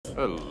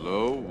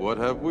Hello, what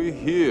have we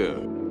here?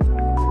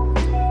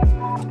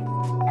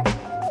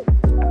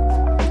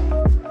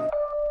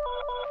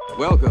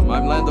 Welcome,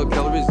 I'm Lando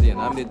Calrissian.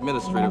 I'm the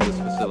administrator of this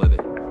facility.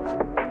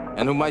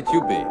 And who might you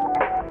be?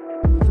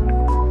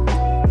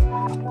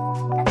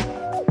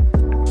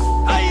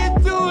 How you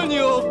doing,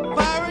 you old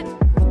pirate?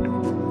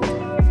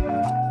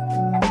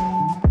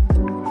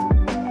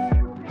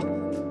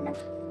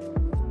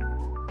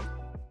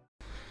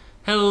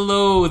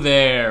 Hello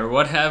there,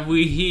 what have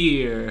we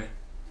here?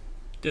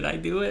 Did I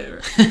do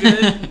it?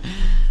 Good?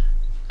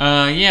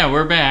 Yeah,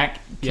 we're back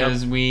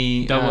because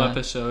we Double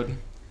episode.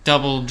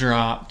 double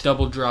dropped.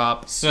 Double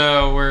drop.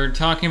 So we're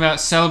talking about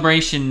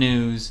Celebration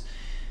news.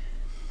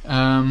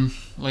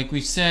 Like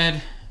we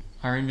said,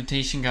 our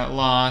invitation got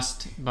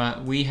lost,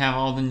 but we have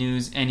all the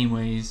news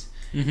anyways.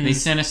 Mm-hmm. They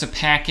sent us a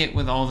packet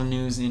with all the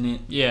news in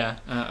it. Yeah.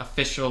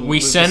 Official.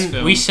 We sent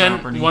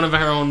property. one of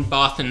our own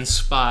Bothan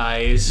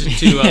spies to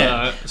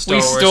Star we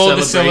Wars stole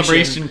the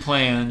celebration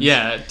plan.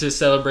 Yeah, to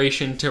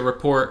Celebration to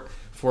report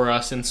for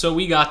us, and so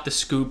we got the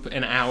scoop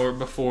an hour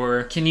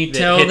before. Can you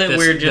tell that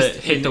we're just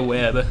hit the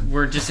web?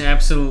 We're just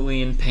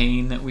absolutely in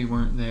pain that we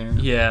weren't there.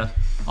 Yeah.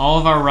 All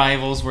of our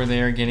rivals were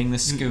there getting the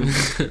scoop.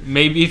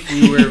 Maybe if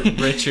we were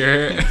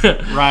richer.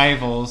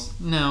 Rivals.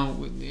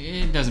 No,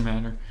 it doesn't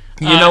matter.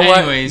 You know what?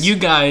 Anyways. You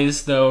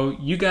guys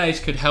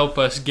could help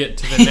us get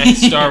to the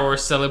next Star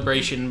Wars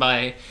Celebration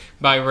by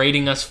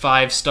rating us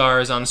 5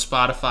 stars on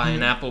Spotify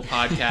and Apple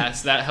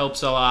Podcasts. That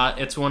helps a lot.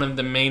 It's one of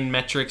the main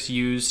metrics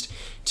used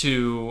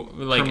to,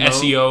 like, Promote.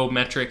 SEO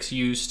metrics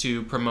used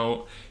to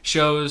promote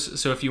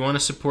shows. So if you want to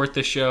support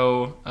the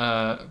show,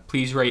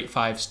 please rate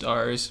 5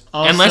 stars.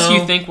 Also, unless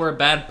you think we're a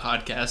bad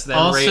podcast,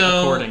 then rate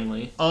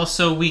accordingly.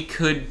 Also, we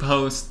could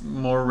post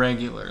more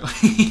regularly.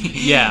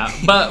 Yeah,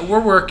 but we're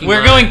working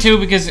We're on going it. to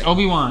because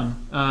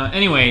Obi-Wan.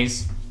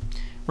 Anyways,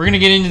 we're going to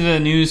get into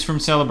the news from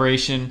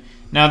Celebration.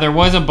 Now, there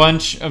was a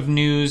bunch of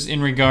news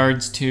in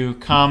regards to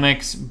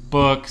comics,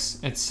 books,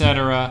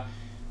 etc.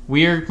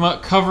 We are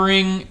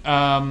covering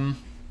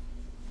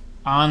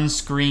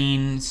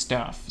on-screen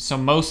stuff. So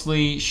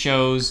mostly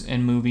shows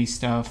and movie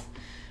stuff.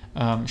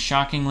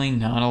 Shockingly,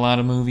 not a lot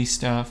of movie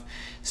stuff.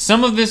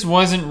 Some of this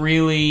wasn't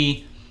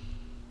really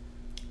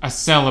a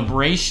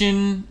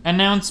Celebration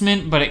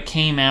announcement, but it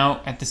came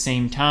out at the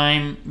same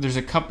time. There's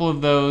a couple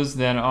of those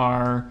that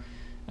are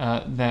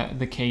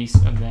the case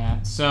of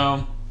that.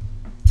 So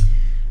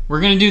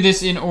we're going to do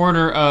this in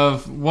order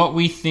of what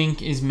we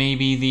think is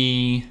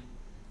maybe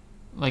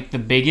the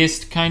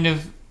biggest kind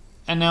of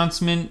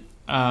announcement,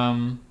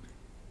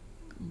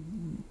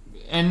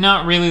 and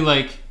not really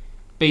like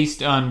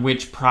based on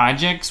which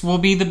projects will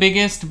be the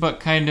biggest, but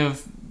kind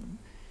of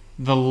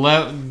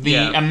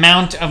the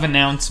amount of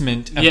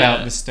announcement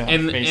about the stuff.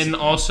 And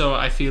also,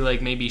 I feel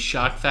like maybe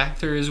shock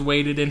factor is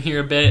weighted in here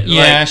a bit.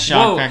 Yeah, like,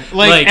 shock factor.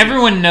 Like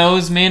everyone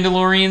knows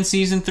Mandalorian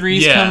Season 3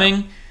 is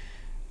coming,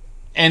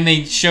 and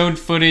they showed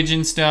footage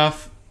and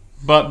stuff,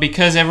 but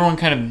because everyone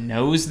kind of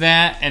knows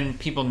that, and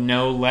people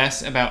know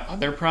less about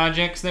other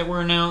projects that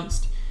were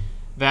announced,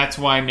 that's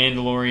why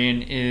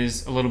Mandalorian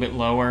is a little bit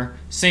lower.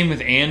 Same with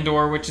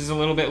Andor, which is a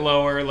little bit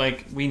lower.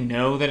 Like, we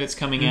know that it's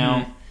coming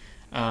out,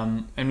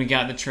 and we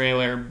got the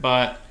trailer,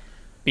 but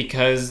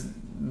because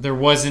there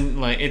wasn't,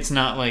 like, it's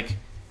not, like,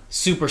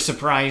 super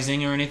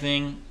surprising or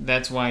anything,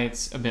 that's why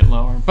it's a bit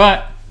lower.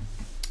 But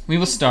we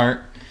will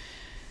start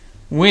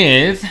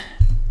with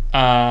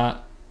Young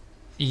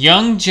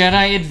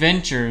Jedi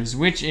Adventures,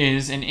 which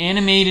is an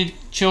animated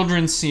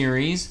children's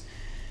series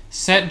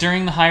set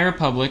during the High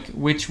Republic,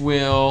 which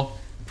will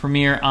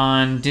premiere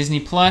on Disney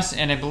Plus,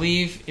 and I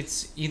believe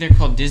it's either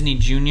called Disney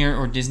Junior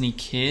or Disney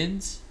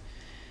Kids.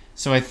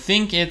 So I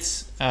think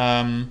it's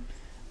I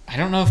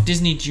don't know if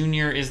Disney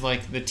Junior is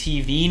like the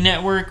TV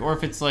network or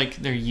if it's like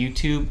their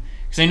YouTube,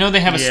 because I know they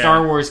have a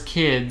Star Wars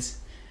Kids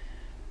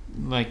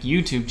like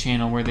YouTube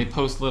channel where they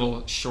post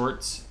little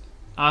shorts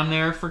on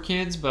there for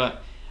kids,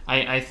 but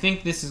I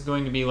think this is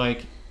going to be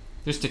like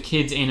just a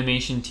kids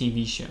animation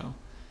TV show.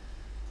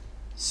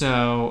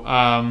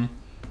 So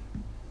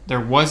there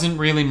wasn't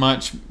really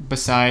much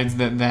besides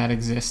that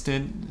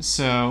existed.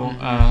 So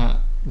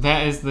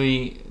that is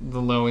the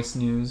lowest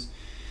news.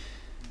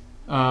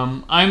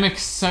 I'm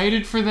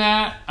excited for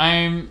that.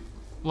 I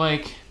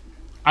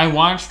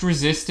watched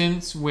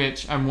Resistance,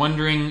 which I'm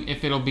wondering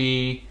if it'll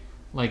be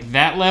like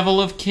that level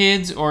of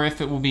kids or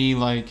if it will be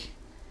like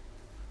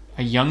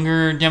a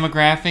younger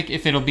demographic,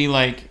 if it'll be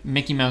like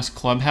Mickey Mouse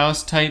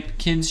Clubhouse type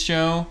kids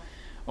show,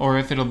 or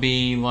if it'll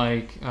be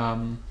like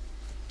kind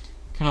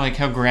of like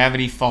how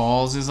Gravity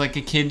Falls is like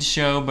a kids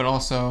show, but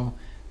also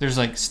there's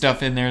like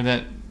stuff in there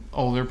that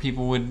older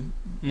people would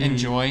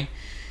enjoy.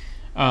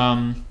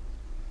 But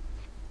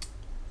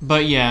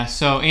yeah,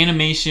 so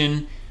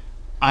animation,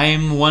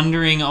 I'm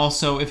wondering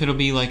also if it'll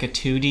be like a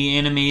 2D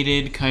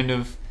animated kind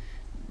of,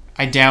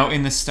 I doubt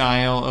in the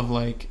style of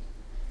like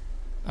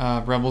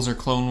Rebels or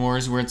Clone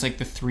Wars where it's like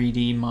the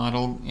 3D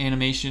model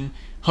animation.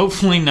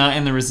 Hopefully not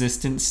in the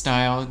Resistance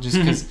style, just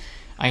because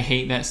I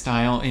hate that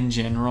style in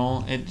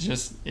general. It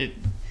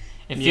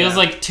It feels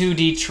like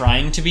 2D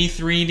trying to be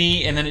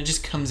 3D, and then it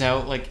just comes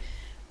out like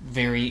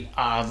very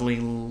oddly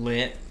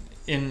lit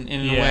in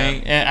a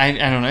way. I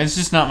don't know. It's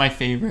just not my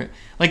favorite.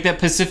 Like that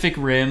Pacific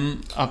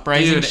Rim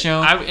Uprising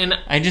show.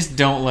 I just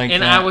don't like that.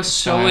 And I was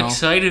so style.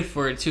 excited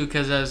for it too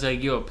because I was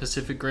like, yo,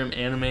 Pacific Rim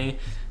anime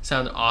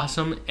sounds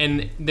awesome.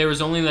 And there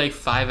was only like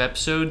 5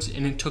 episodes,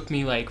 and it took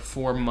me like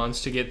 4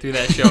 months to get through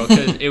that show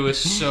because it was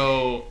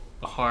so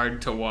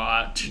hard to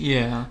watch.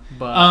 Yeah.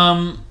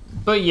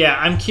 But yeah,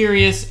 I'm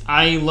curious.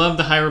 I love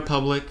the High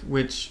Republic,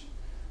 which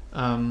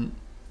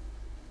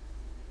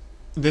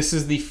this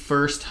is the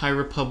first High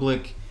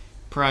Republic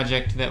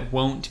project that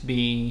won't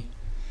be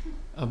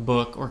a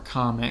book or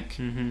comic,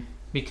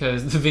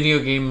 because the video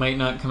game might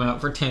not come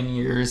out for 10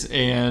 years,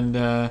 and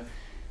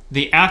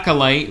The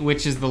Acolyte,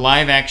 which is the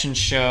live action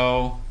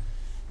show,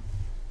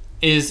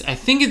 I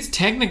think it's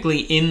technically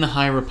in the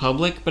High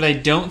Republic, but I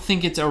don't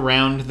think it's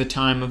around the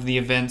time of the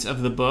events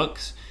of the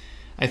books.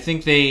 I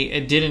think they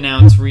did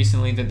announce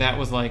recently that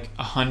was like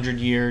 100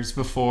 years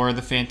before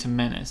The Phantom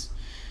Menace.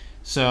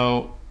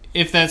 So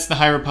if that's the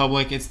High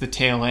Republic, it's the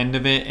tail end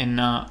of it and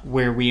not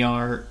where we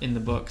are in the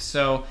books.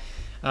 So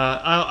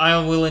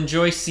I will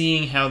enjoy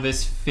seeing how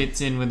this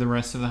fits in with the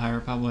rest of the High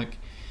Republic.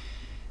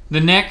 The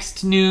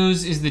next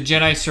news is the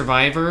Jedi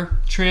Survivor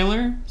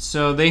trailer.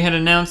 So they had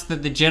announced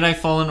that the Jedi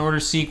Fallen Order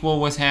sequel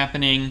was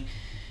happening,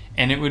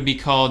 and it would be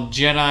called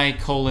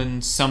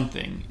Jedi: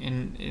 something.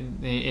 And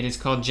it is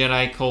called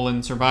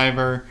Jedi: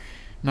 Survivor.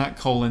 Not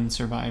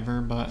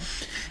Survivor, but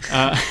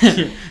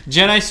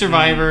Jedi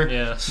Survivor.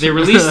 Yes. They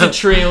released the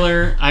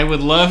trailer. I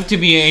would love to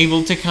be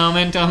able to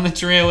comment on the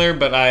trailer,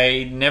 but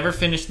I never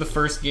finished the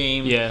first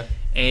game. Yeah.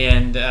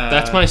 And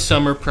that's my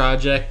summer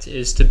project,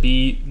 is to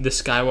beat the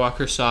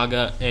Skywalker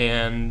saga,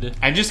 and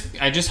I just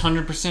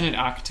 100%ed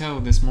Octo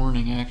this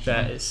morning, actually.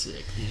 that is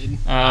sick, dude.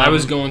 I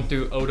was going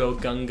through Odo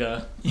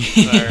Gunga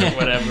or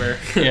whatever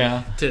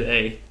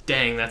today.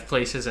 Dang, that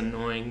place is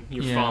annoying.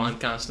 You're falling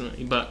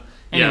constantly, but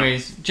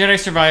anyways, Jedi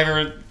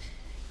Survivor.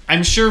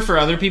 I'm sure for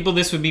other people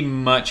this would be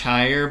much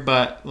higher,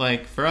 but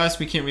like for us,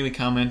 we can't really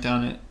comment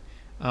on it.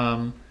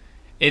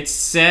 It's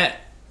set.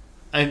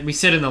 We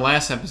said in the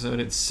last episode,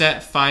 it's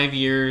set 5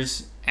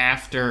 years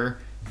after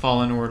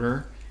Fallen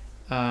Order,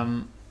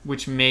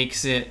 which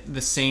makes it the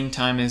same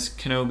time as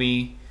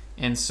Kenobi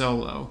and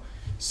Solo.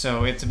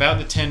 So it's about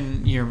the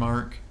 10-year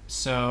mark.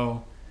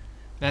 So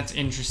that's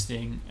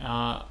interesting.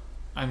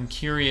 I'm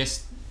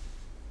curious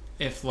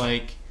if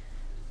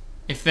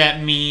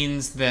that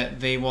means that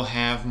they will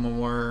have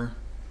more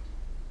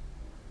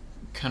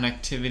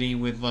connectivity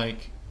with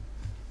like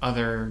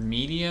other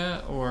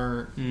media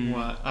or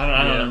what.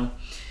 I don't know.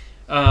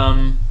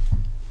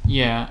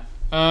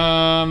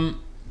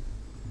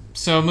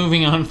 So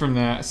moving on from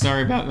that.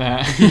 Sorry about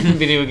that,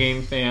 video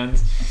game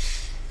fans.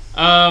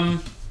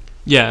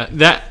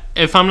 that,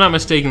 if I'm not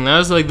mistaken, that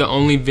was like the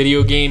only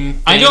video game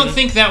thing. I don't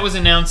think that was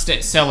announced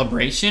at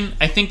Celebration.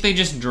 I think they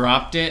just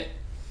dropped it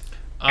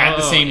at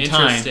the same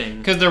time,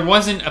 because there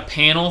wasn't a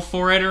panel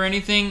for it or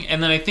anything.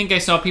 And then I think I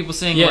saw people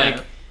saying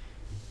like,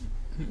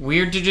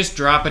 weird to just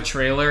drop a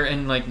trailer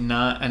and like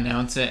not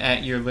announce it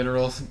at your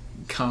literal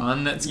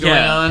con that's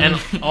going on. And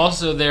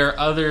also there are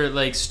other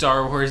like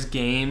Star Wars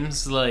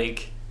games.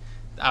 Like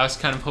I was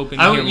kind of hoping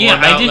to hear more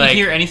about. I didn't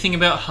hear anything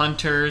about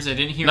Hunters. I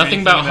didn't hear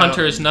nothing about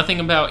Hunters. Nothing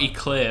about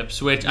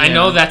Eclipse, which I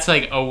know that's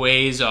like a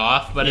ways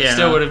off, but it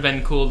still would have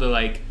been cool to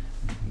like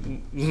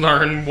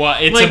learn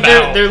what it's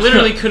about. There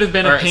literally could have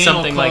been a panel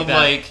something called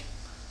like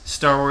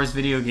Star Wars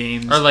video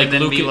games, or like, and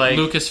then be like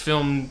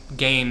Lucasfilm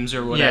games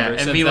or whatever.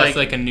 and so be that's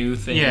like a new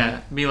thing.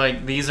 Yeah, be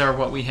like, these are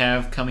what we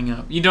have coming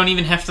up. You don't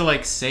even have to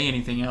like say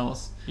anything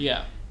else.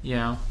 Yeah.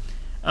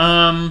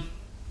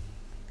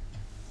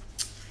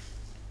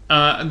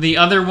 The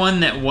other one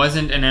that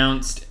wasn't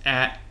announced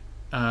at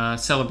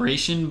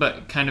Celebration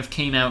but kind of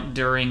came out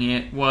during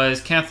it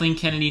was Kathleen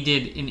Kennedy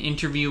did an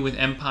interview with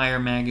Empire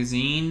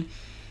magazine.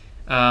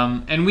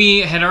 And we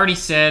had already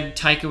said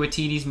Taika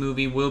Waititi's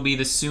movie will be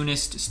the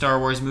soonest Star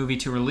Wars movie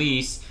to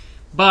release,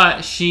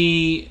 but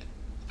she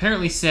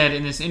apparently said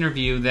in this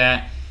interview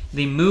that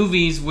the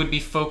movies would be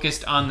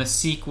focused on the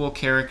sequel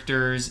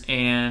characters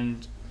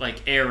and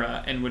like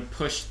era, and would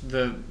push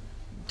the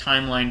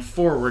timeline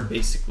forward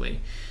basically.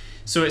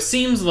 So it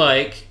seems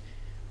like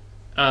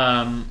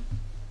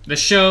the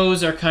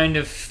shows are kind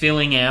of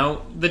filling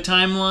out the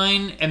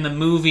timeline, and the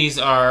movies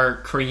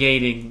are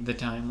creating the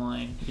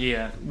timeline.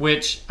 Yeah.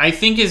 Which I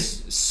think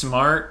is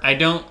smart.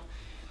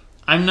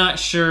 I'm not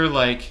sure,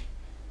 like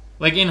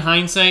in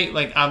hindsight,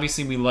 like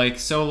obviously we like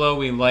Solo,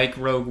 we like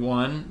Rogue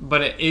One,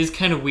 but it is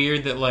kind of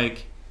weird that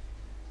like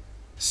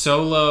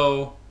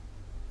Solo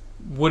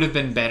would have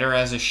been better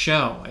as a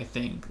show, I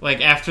think.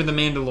 Like after The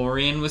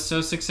Mandalorian was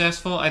so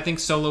successful, I think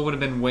Solo would have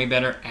been way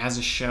better as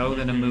a show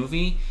than a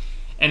movie.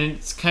 And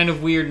it's kind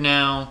of weird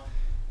now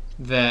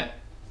that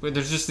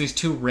there's just these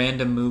 2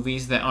 random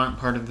movies that aren't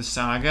part of the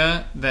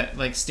saga that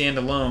like stand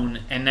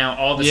alone, and now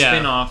all the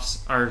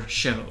spin-offs are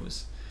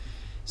shows.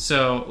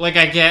 So, like,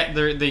 I get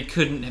they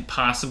couldn't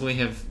possibly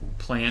have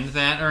planned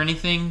that or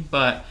anything,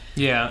 but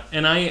Yeah,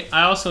 and I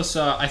also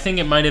saw, I think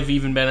it might have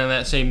even been on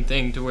that same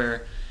thing to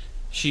where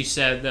she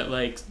said that,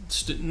 like,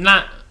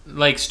 not,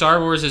 like, Star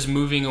Wars is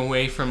moving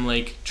away from,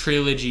 like,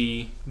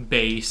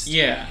 trilogy-based.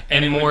 yeah.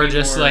 And it would more be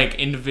just, like,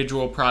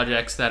 individual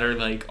projects that are,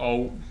 like,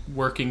 all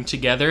working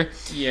together.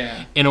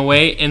 Yeah. In a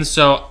way. And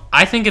so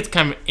I think it's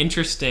kind of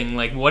interesting.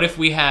 Like, what if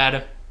we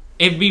had...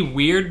 It'd be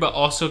weird, but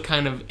also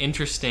kind of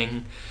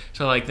interesting.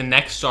 So, like, the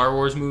next Star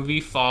Wars movie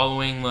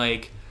following,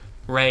 like,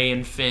 Rey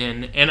and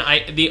Finn. And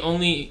the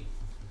only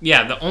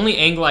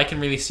angle I can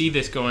really see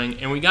this going,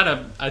 and we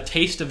got a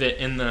taste of it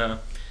in the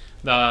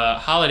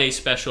holiday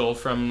special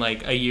from,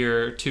 like, a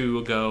year or two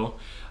ago,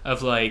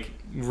 of, like,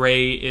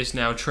 Rey is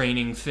now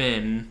training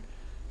Finn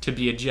to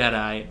be a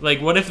Jedi.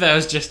 Like, what if that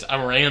was just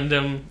a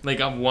random, like,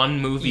 a one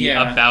movie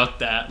about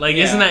that? Like,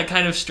 isn't that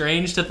kind of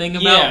strange to think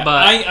about? Yeah,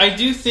 but I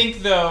do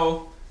think,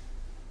 though,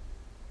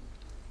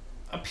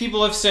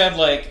 people have said,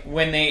 like,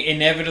 when they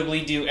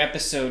inevitably do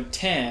Episode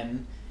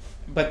 10,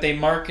 but they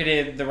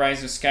marketed The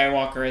Rise of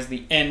Skywalker as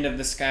the end of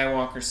the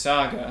Skywalker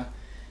saga.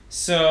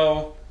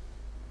 So,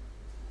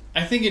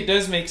 I think it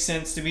does make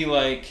sense to be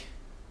like,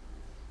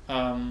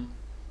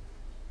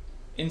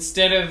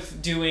 instead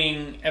of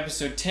doing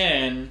Episode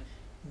 10,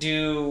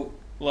 do,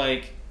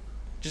 like,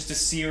 just a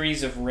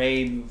series of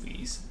Rey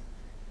movies.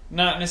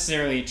 Not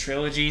necessarily a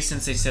trilogy,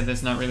 since they said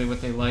that's not really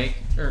what they like,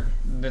 or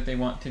that they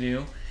want to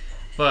do.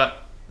 But,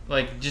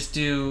 like, just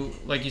do,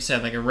 like you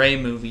said, like a Rey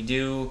movie.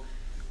 Do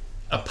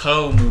a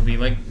Poe movie.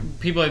 Like,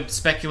 people have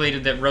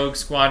speculated that Rogue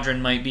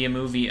Squadron might be a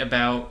movie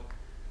about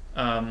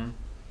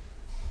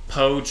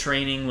Poe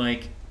training,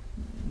 like,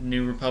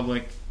 New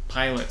Republic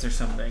pilots or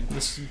something.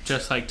 this is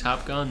just like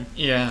Top Gun.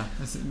 Yeah,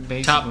 that's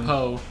basically. Top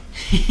Poe.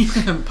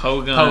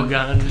 Poe gun. Poe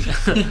gun.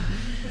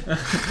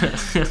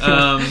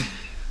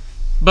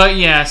 But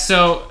yeah,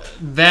 so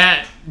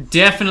that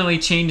definitely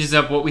changes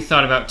up what we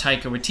thought about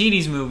Taika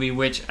Waititi's movie,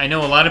 which I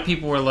know a lot of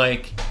people were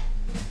like,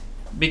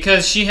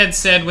 because she had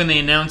said when they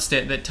announced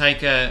it that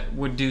Taika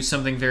would do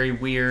something very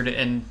weird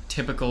and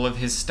typical of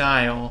his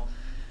style.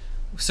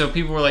 So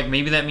people were like,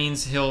 maybe that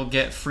means he'll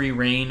get free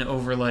reign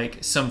over, like,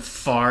 some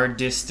far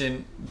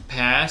distant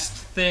past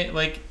thing,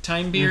 like,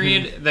 time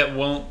period that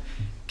won't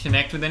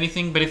connect with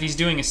anything. But if he's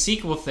doing a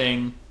sequel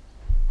thing,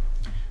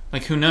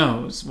 like, who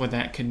knows what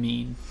that could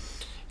mean.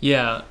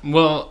 Yeah,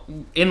 well,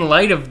 in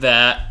light of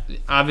that,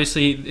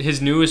 obviously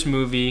his newest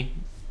movie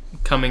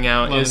coming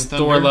out is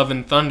Thor: Love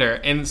and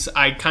Thunder, and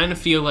I kind of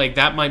feel like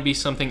that might be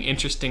something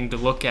interesting to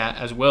look at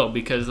as well,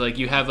 because, like,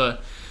 you have a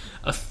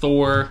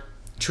Thor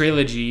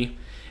trilogy,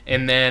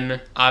 and then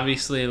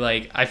obviously,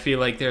 like, I feel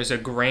like there's a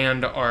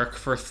grand arc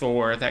for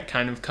Thor that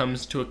kind of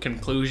comes to a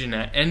conclusion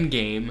at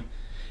Endgame,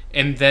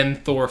 and then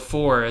Thor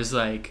 4 is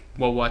like,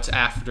 well, what's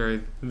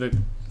after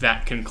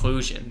that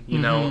conclusion? You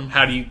know,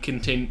 how do you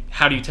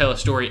tell a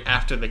story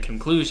after the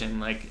conclusion?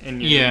 Like,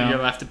 and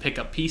you'll have to pick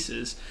up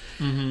pieces.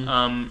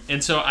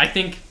 And so I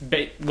think,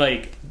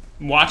 like,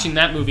 watching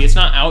that movie, it's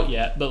not out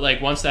yet, but, like,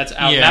 once that's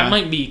out, that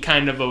might be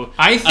kind of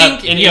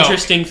an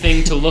interesting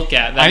thing to look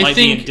at. That might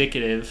be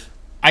indicative.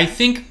 I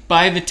think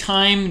by the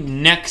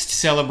time next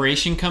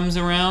Celebration comes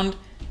around,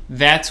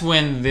 that's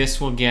when this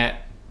will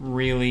get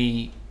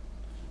really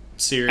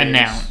serious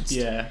announced.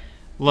 Yeah.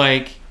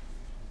 Like,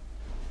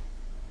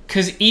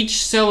 because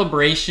each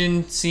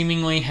Celebration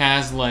seemingly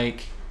has,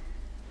 like,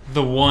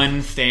 the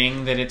one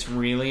thing that it's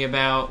really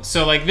about.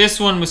 So, like, this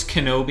one was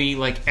Kenobi.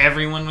 Like,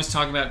 everyone was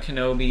talking about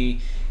Kenobi.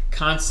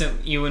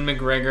 Constant Ewan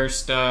McGregor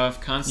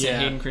stuff. Constant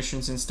Hayden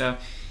Christensen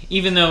stuff.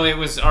 Even though it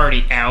was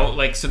already out,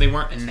 like, so they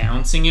weren't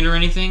announcing it or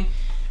anything.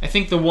 I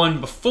think the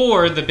one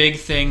before, the big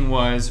thing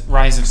was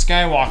Rise of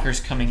Skywalker's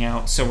coming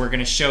out, so we're going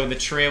to show the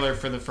trailer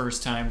for the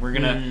first time. We're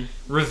going to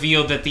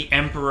reveal that the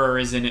Emperor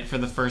is in it for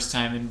the first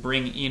time and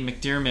bring Ian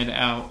McDiarmid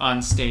out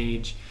on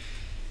stage.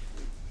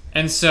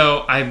 And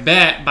so I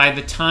bet by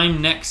the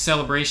time next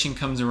Celebration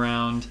comes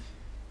around,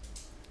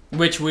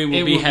 which we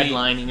will be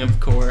headlining, of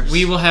course.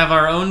 We will have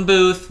our own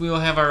booth. We will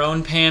have our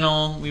own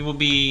panel. We will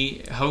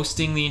be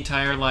hosting the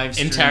entire live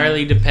stream.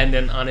 Entirely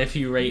dependent on if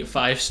you rate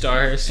 5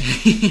 stars,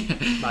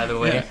 by the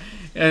way.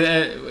 Yeah.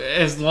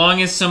 As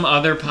long as some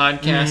other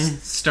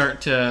podcasts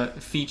start to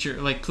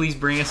feature, like, please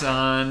bring us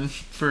on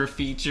for a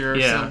feature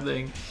or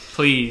something.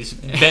 Please,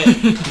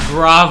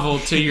 grovel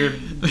to your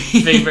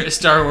favorite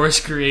Star Wars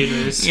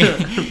creators.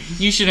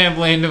 You should have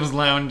Lando's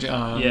Lounge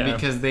on,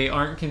 because they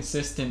aren't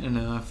consistent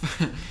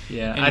enough.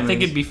 Yeah, I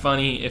think it'd be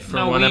funny if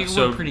for one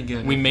episode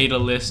we made a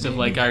list of,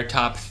 like, our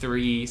top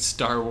 3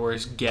 Star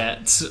Wars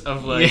gets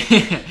of, like,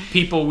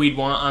 people we'd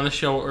want on the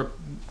show or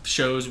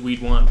shows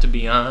we'd want to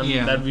be on.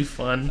 Yeah. That'd be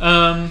fun.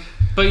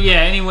 But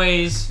yeah,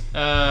 anyways,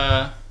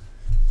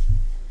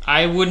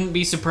 I wouldn't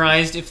be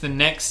surprised if the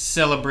next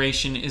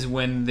Celebration is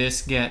when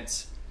this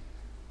gets,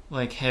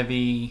 like,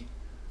 heavy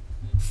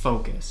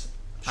focus.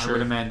 Sure. I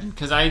would imagine.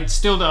 Because I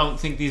still don't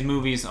think these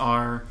movies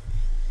are...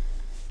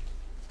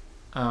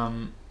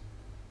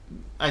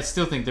 I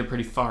still think they're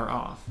pretty far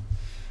off.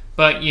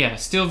 But yeah,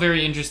 still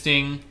very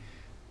interesting.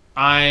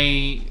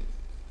 I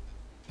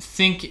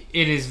think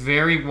it is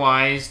very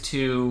wise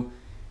to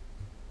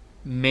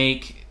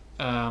make,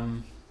 I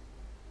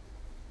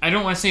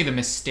don't want to say the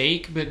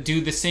mistake, but do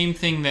the same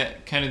thing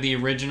that kind of the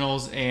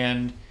originals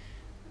and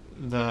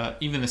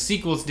even the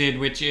sequels did,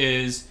 which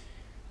is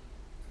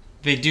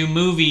they do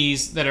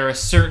movies that are a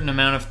certain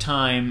amount of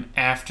time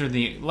after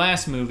the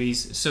last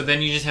movies, so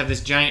then you just have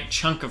this giant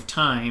chunk of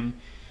time,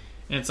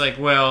 and it's like,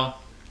 well,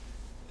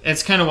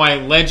 it's kind of why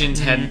Legends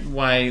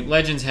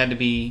had to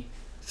be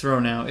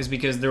thrown out, is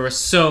because there was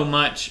so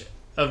much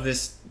of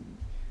this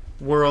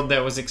world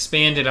that was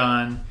expanded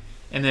on,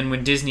 and then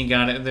when Disney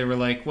got it, they were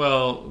like,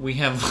 well, we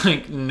have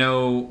like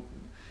no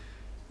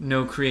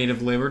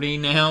creative liberty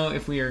now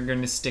if we are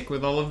going to stick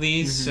with all of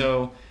these,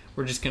 so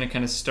we're just going to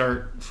kind of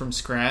start from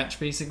scratch,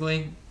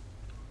 basically.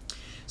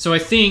 So I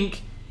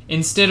think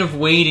instead of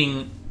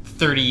waiting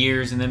 30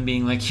 years and then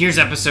being like, here's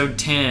episode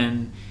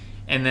 10,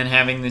 and then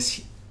having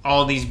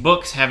all these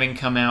books having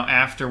come out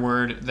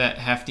afterward that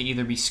have to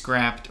either be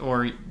scrapped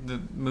or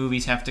the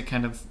movies have to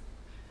kind of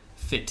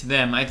fit to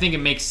them, I think it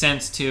makes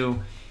sense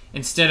to,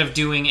 instead of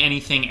doing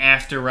anything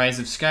after Rise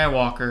of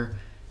Skywalker,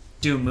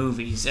 do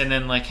movies and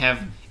then like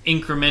have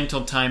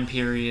incremental time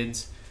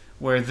periods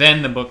where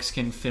then the books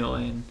can fill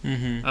in.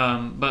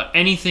 But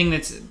anything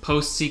that's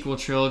post-sequel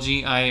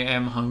trilogy, I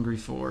am hungry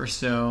for.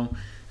 So,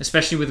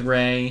 especially with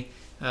Rey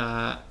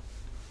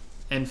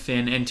and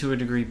Finn, and to a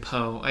degree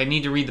Poe. I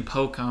need to read the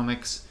Poe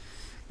comics.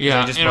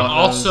 Yeah, and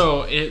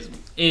also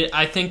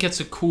I think it's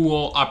a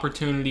cool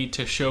opportunity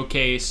to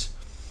showcase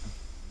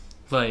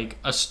like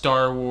a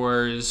Star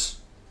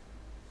Wars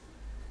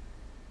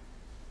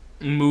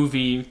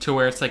movie to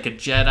where it's like a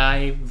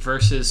Jedi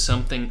versus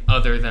something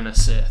other than a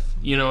Sith.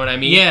 You know what I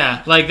mean?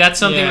 Yeah. Like, that's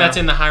something that's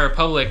in the High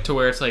Republic to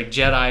where it's like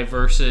Jedi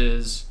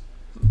versus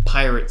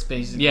pirates,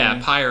 basically. Yeah,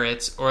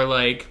 pirates. Or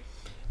like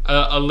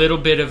a little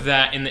bit of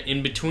that in the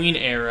in-between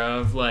era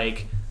of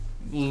like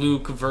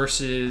Luke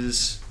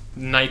versus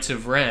Knights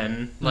of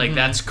Ren. Like,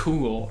 that's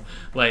cool.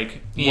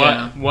 Like,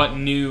 what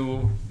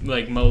new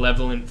like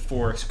malevolent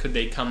force could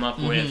they come up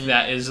with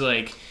that is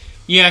like...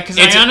 Yeah, because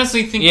I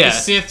honestly think the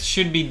Sith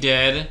should be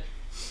dead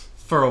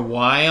for a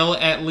while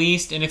at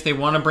least, and if they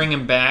want to bring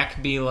him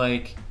back, be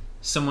like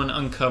someone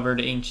uncovered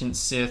ancient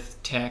Sith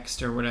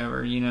text or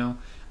whatever, you know?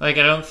 Like,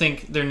 I don't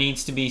think there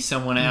needs to be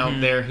someone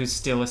out there who's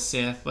still a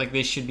Sith. Like,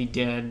 they should be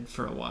dead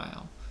for a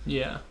while.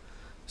 Yeah.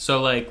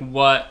 So, like,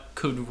 what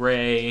could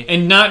Rey...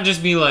 And not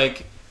just be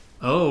like,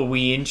 oh,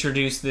 we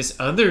introduced this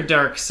other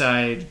dark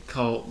side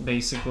cult,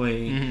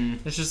 basically.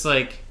 It's just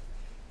like...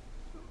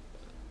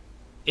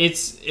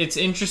 It's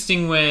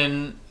interesting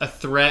when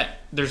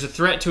there's a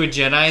threat to a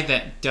Jedi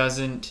that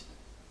doesn't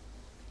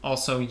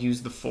also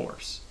use the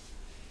Force.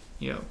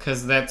 You know,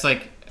 because that's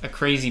like a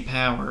crazy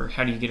power.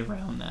 How do you get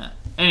around that?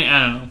 I don't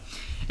know.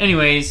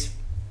 Anyways,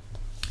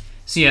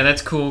 so yeah,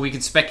 that's cool. We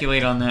could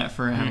speculate on that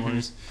for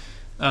hours.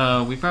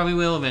 We probably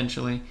will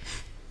eventually.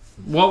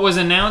 What was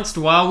announced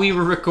while we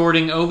were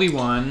recording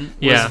Obi-Wan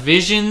was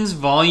Visions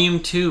Volume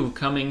 2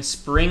 coming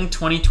spring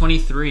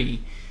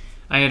 2023.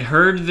 I had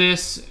heard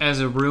this as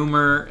a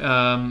rumor,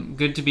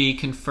 good to be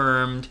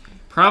confirmed.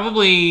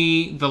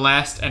 Probably the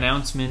last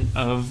announcement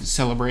of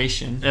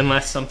Celebration,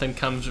 unless something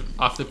comes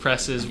off the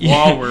presses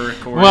while we're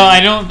recording.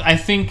 Well, I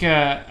think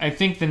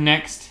the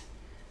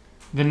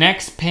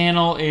next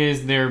panel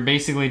is they're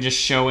basically just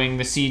showing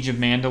the Siege of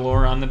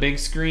Mandalore on the big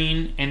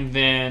screen, and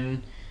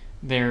then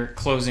they're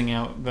closing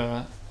out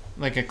a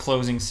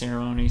closing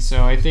ceremony.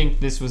 So I think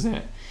this was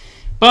it.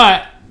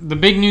 But the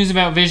big news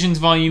about Visions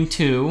Volume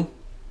 2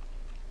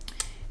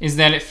 is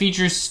that it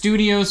features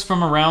studios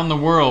from around the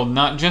world,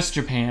 not just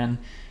Japan.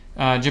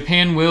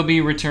 Japan will be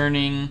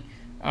returning.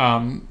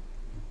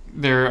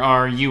 There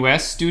are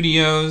U.S.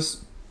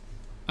 studios.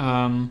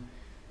 South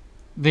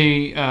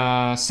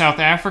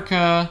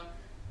Africa.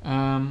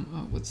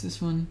 What's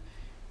this one?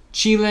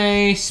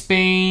 Chile,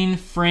 Spain,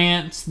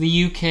 France,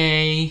 the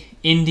UK,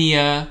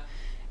 India.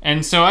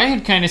 And so I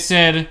had kind of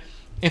said,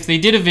 if they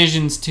did a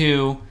Visions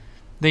 2,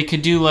 they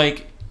could do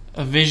like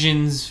a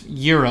Visions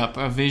Europe,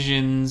 a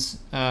Visions...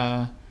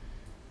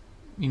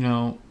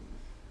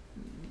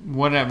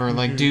 whatever,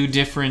 like do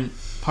different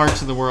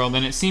parts of the world.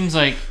 And it seems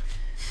like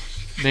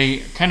they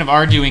kind of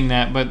are doing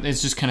that, but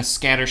it's just kind of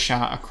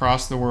scattershot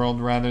across the world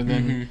rather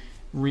than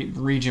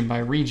region by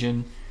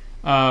region.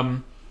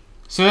 So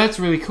that's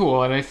really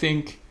cool, and I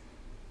think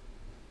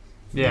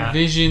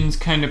Visions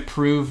kind of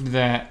proved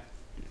that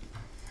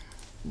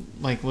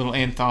like little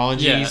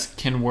anthologies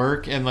can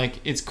work, and like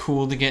it's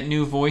cool to get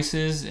new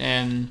voices.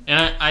 And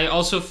I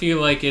also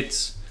feel like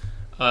it's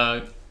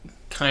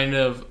kind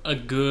of a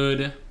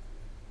good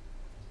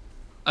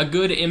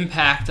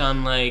impact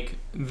on like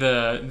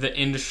the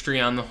industry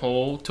on the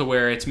whole, to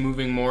where it's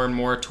moving more and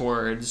more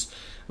towards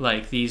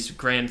like these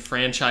grand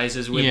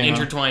franchises with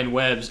intertwined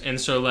webs. And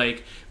so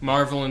like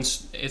Marvel and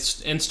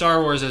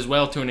Star Wars as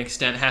well to an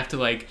extent have to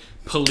like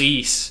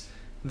police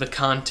the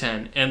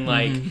content and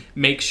like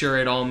make sure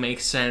it all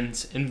makes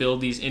sense and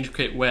build these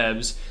intricate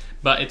webs.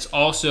 But it's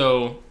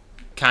also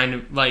kind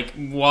of like,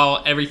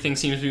 while everything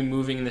seems to be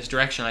moving in this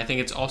direction, I think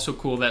it's also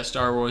cool that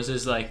Star Wars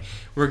is like,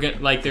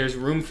 there's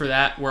room for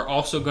that. We're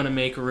also going to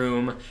make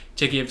room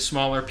to give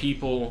smaller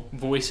people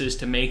voices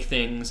to make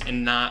things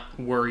and not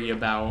worry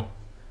about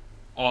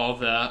all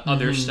the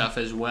other stuff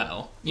as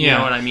well. You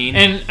know what I mean?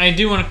 And I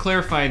do want to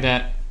clarify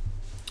that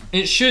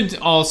it should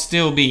all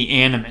still be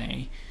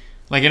anime.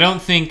 Like, I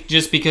don't think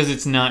just because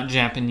it's not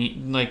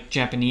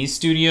Japanese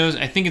studios,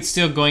 I think it's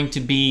still going to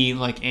be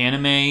like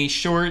anime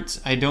shorts.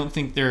 I don't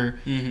think they're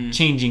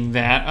changing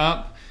that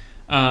up.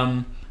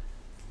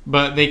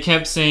 But they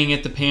kept saying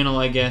at the panel,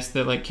 I guess,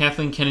 that like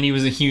Kathleen Kennedy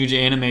was a huge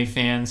anime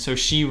fan, so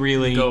she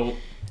really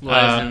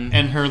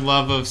and her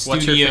love of her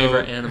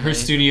studio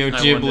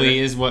Ghibli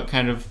is what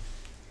kind of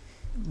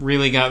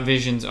really got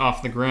Visions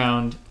off the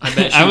ground. I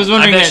bet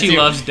she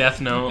loves Death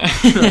Note.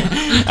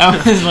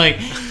 I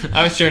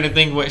was trying to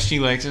think what she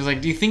likes. I was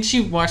like, do you think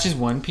she watches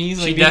One Piece?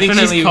 Like, She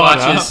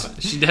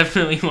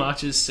definitely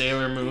watches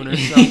Sailor Moon or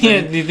something. Yeah,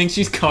 do you think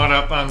she's caught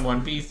up on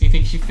One Piece? Do you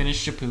think she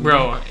finished Shippuden?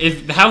 Bro,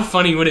 how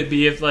funny would it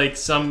be if like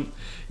some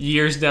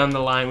years down the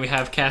line we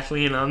have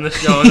Kathleen on the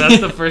show and that's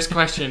the first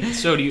question.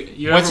 So do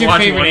you What's ever your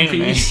watch favorite One anime?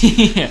 Piece?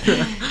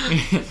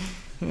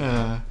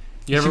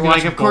 You ever She'd be watch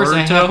like, of course,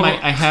 Boruto?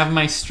 I have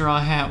my straw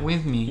hat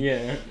with me.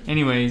 Yeah.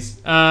 Anyways,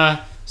 so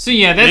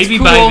yeah, that's maybe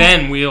cool. by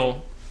then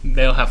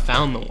they'll have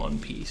found the One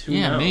Piece. Who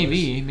knows?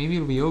 Maybe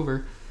it'll be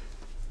over.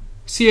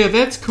 So yeah,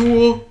 that's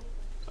cool.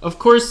 Of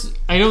course,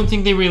 I don't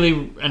think they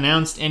really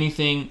announced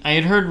anything. I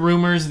had heard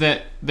rumors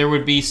that there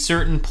would be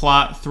certain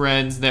plot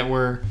threads that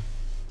were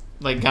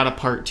like got a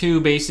part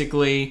 2,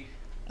 basically.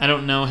 I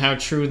don't know how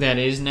true that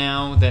is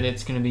now that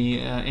it's going to be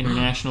an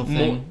international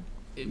thing.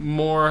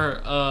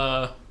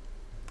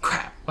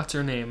 Crap, what's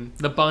her name?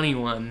 The bunny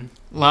one.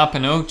 La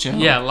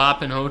Pinocho. Yeah, La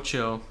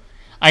Pinocho.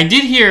 I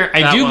did hear,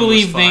 I do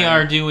believe they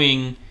fire. are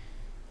doing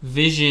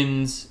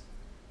Visions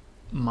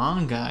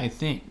manga, I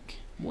think.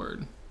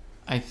 Word.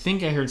 I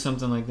think I heard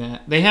something like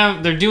that.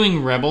 They're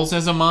doing Rebels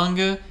as a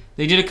manga.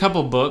 They did a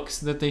couple books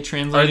that they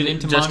translated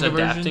into manga versions.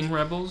 Just adapting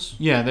Rebels?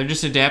 Yeah, they're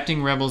just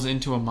adapting Rebels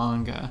into a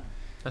manga.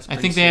 That's I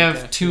think they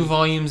have 2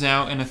 volumes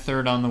out and a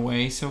 3rd on the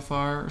way so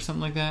far, or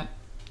something like that.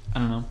 I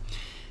don't know.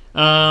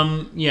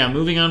 Yeah,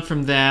 moving on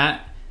from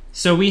that.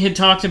 So we had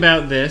talked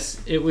about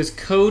this. It was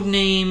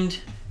codenamed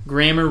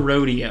Grammar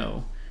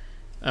Rodeo.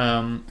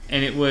 And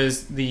it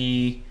was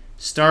the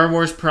Star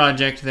Wars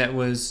project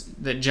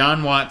that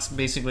John Watts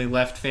basically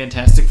left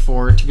Fantastic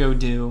Four to go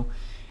do.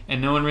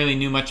 And no one really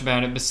knew much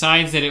about it,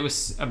 besides that it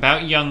was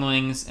about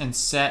younglings and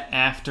set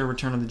after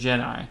Return of the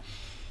Jedi.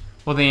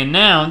 Well, they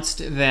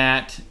announced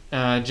that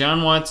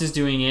John Watts is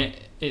doing it.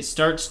 It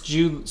stars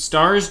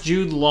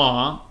Jude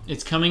Law.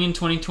 It's coming in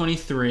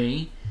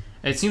 2023.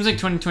 It seems like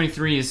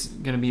 2023 is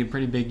going to be a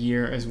pretty big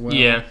year as well.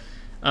 Yeah.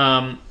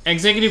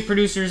 Executive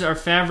producers are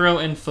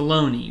Favreau and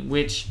Filoni,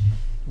 which,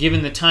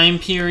 given the time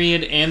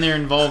period and their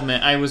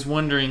involvement, I was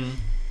wondering,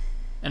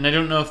 and I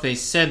don't know if they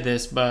said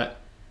this,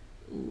 but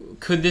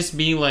could this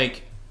be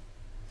like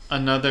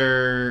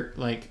another,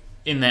 like,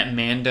 in that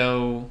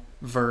Mando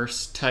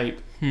verse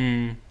type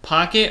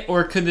pocket,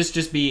 or could this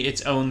just be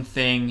its own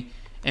thing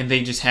and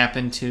they just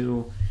happen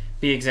to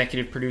be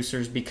executive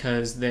producers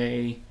because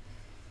they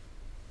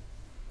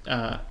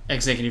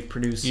executive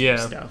produce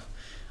stuff?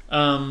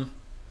 I'm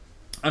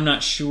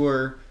not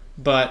sure,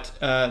 but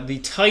the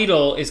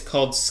title is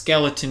called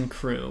Skeleton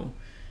Crew,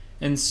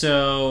 and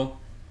so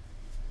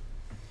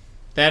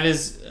that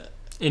is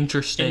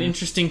interesting. An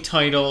interesting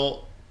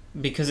title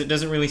because it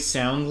doesn't really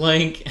sound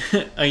like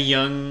a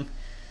young,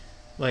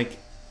 like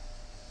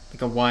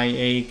a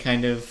YA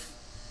kind of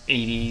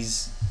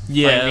 80s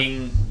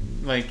finding,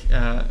 like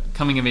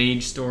coming of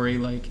age story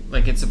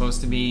like it's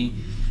supposed to be.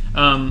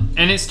 And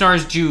it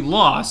stars Jude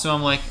Law, so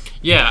I'm like,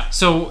 yeah.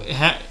 So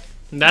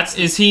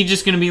is he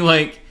just gonna be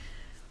like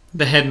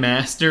the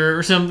headmaster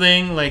or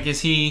something? Like,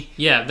 is he?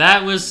 Yeah,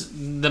 that was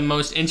the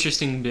most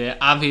interesting bit.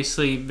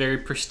 Obviously, very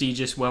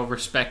prestigious,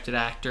 well-respected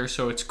actor,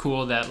 so it's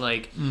cool that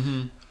like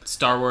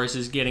Star Wars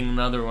is getting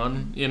another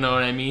one. You know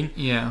what I mean?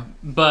 Yeah.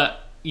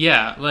 But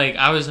yeah, like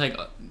I was like,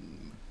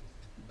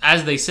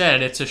 as they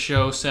said, it's a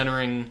show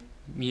centering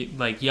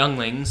like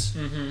younglings.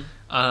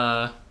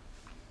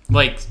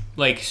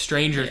 Like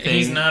Stranger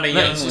Things. He's not a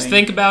youngling. Just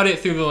think about it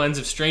through the lens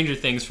of Stranger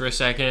Things for a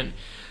second.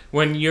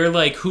 When you're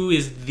like, who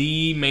is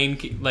the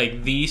main,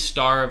 like the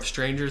star of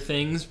Stranger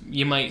Things?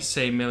 You might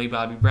say Millie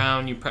Bobby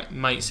Brown. You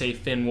might say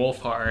Finn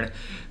Wolfhard,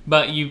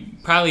 but you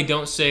probably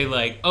don't say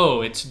like,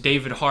 oh, it's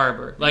David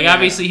Harbour. Like,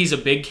 obviously he's a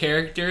big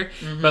character,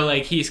 but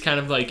like he's kind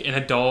of like an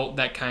adult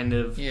that kind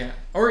of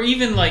or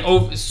even like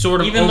sort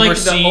of even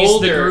oversees like the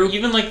older group.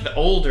 Even like the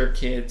older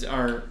kids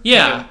are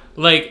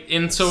like,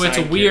 and so it's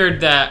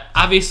weird that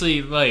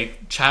obviously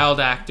like child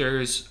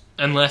actors,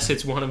 unless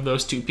it's one of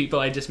those 2 people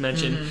I just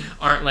mentioned,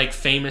 aren't like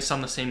famous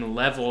on the same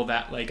level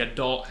that like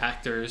adult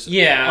actors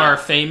are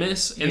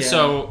famous. And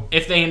so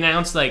if they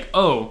announce like,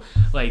 oh,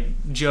 like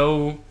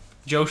Joe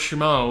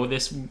Schmo,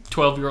 this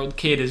 12-year-old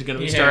kid is going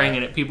to be starring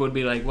in it, people would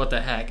be like, what the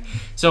heck?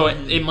 So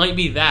it might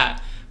be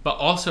that. but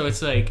also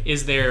it's like,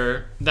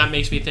 that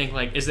makes me think,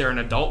 like, is there an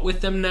adult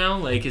with them now?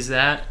 Like, is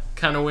that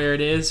kind of where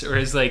it is? Or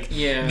is, like,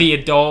 the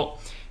adult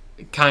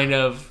kind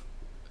of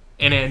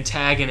an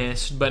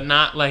antagonist, but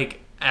not, like,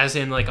 as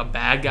in, like, a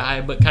bad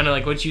guy, but kind of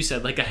like what you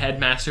said, like a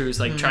headmaster who's,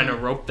 like, trying to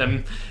rope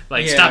them,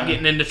 like, stop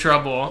getting into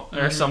trouble,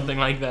 or something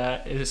like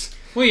that is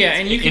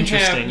and you can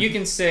interesting. you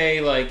can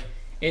say, like,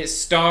 it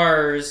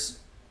stars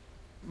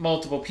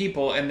multiple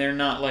people, and they're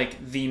not,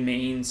 like, the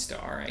main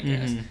star, I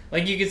guess.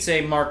 Like, you could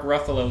say Mark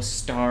Ruffalo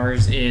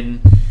stars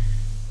in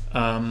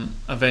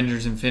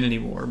Avengers Infinity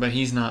War, but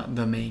he's not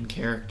the main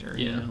character,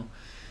 you know?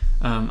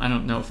 I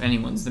don't know if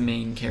anyone's the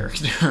main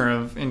character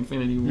of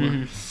Infinity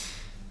War.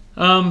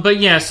 But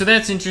yeah, so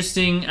that's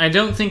interesting. I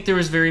don't think there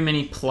was very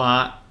many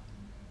plot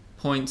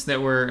points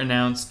that were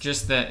announced,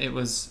 just that it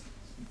was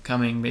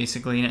coming,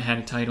 basically, and it had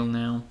a title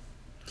now.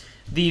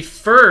 The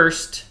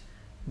first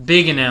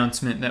big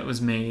announcement that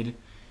was made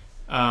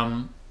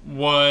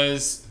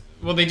was...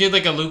 Well, they did,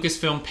 like, a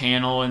Lucasfilm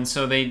panel, and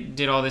so they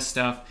did all this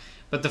stuff.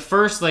 But the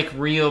first, like,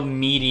 real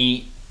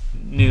meaty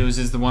news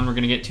is the one we're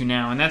going to get to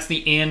now, and that's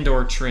the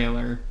Andor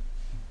trailer.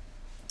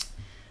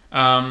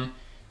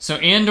 So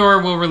Andor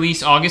will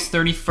release August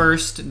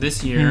 31st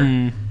this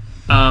year.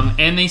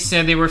 And they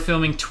said they were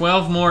filming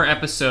 12 more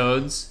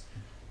episodes,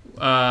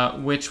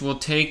 which will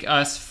take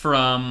us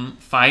from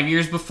 5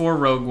 years before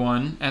Rogue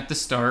One at the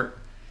start,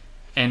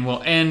 and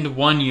will end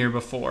 1 year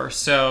before.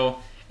 So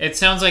it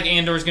sounds like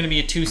Andor is going to be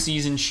a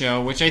 2-season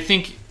show, which I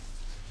think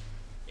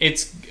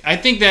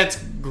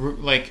that's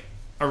like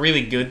a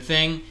really good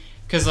thing,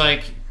 because,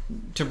 like,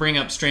 to bring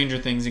up Stranger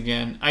Things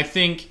again, I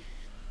think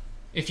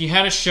if you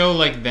had a show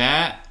like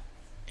that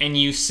and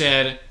you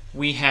said,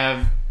 we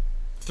have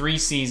 3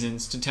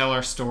 seasons to tell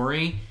our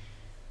story,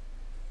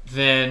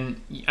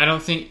 then I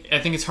think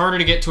it's harder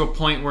to get to a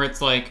point where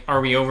it's like,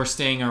 are we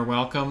overstaying our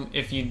welcome?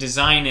 If you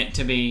design it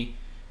to be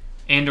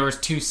Andor's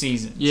 2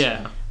 seasons.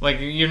 Yeah. Like,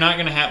 you're not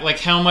going to have, like,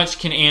 how much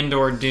can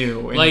Andor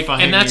do in 5 years?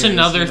 And that's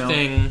another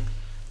thing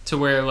to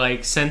where,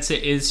 like, since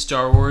it is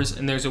Star Wars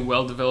and there's a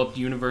well-developed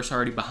universe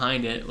already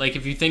behind it, like,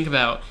 if you think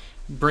about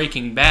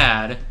Breaking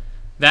Bad,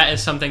 that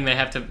is something they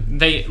have to...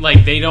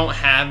 They don't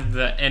have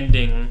the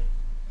ending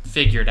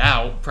figured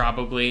out,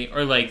 probably.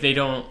 Or, like, they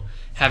don't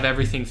have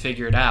everything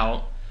figured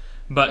out.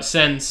 But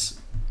since...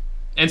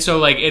 And so,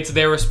 like, it's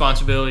their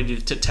responsibility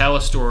to tell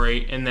a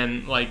story and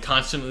then, like,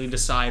 constantly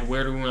decide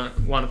where do we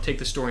want to take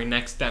the story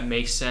next that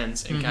makes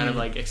sense, and kind of,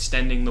 like,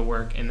 extending the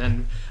work and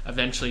then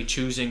eventually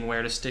choosing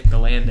where to stick the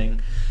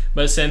landing.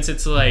 But since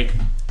it's, like,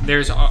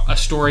 there's a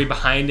story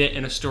behind it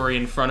and a story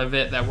in front of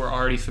it that we're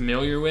already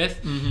familiar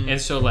with,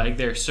 and so, like,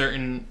 there's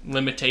certain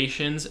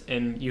limitations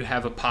and you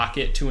have a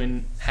pocket to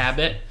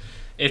inhabit,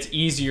 it's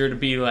easier to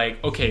be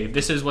like, okay,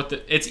 this is what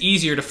it's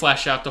easier to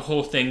flesh out the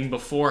whole thing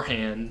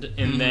beforehand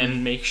and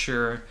then make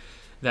sure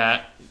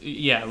that,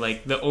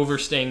 like, the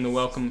overstaying the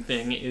welcome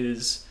thing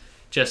is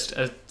just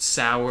a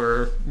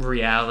sour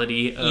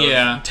reality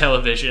of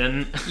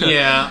television.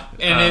 Yeah,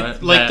 and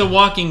it, like, The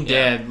Walking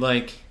Dead,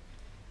 like,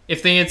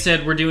 if they had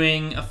said, we're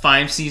doing a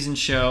 5-season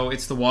show,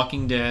 it's The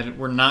Walking Dead,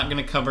 we're not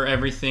going to cover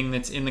everything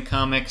that's in the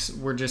comics,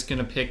 we're just going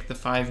to pick the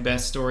 5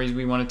 best stories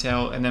we want to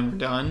tell, and then we're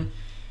done,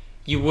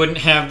 you wouldn't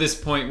have this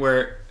point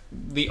where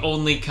the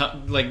only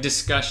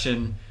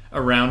discussion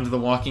around The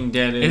Walking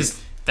Dead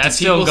is that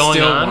still going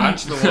still on?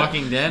 Watch The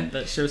Walking Dead?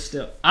 That show's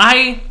still...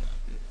 I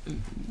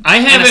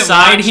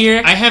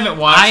haven't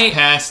watched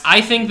past...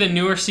 I think the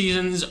newer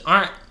seasons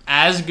aren't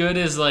as good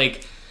as,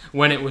 like,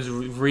 when it was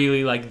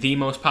really, like, the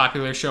most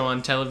popular show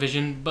on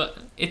television, but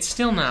it's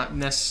still not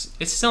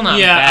it's still not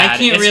bad.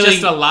 It's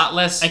just a lot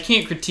less... I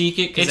can't critique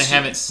it because I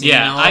haven't seen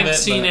all of it. I've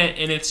seen it,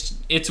 and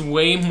it's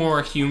way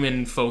more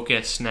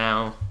human-focused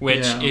now,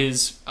 which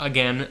is,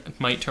 again,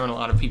 might turn a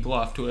lot of people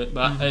off to it,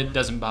 but it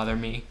doesn't bother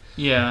me.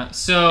 Yeah,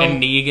 so...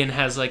 And Negan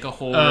has, like, a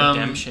whole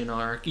redemption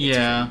arc. It's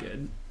really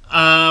good.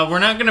 We're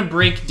not going to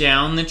break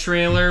down the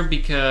trailer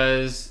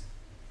because,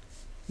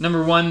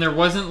 number one, there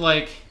wasn't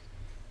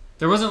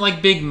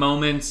big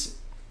moments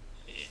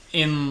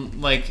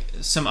in, like,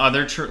 some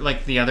other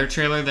the other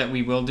trailer that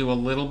we will do a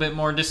little bit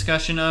more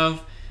discussion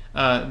of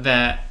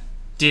that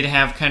did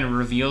have kind of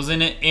reveals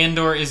in it.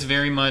 Andor is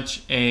very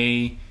much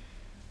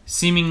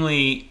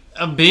seemingly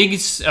a big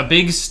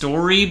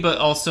story, but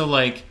also,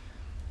 like,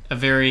 a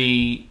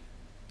very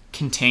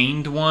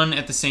contained one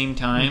at the same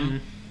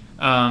time.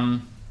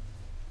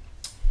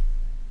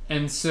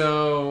 And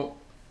so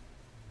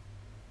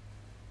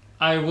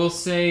I will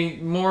say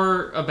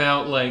more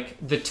about, like,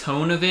 the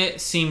tone of it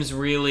seems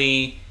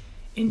really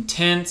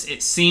intense.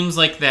 It seems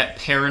like that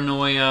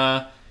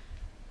paranoia,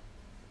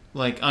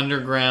 like,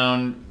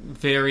 underground,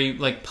 very,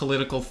 like,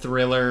 political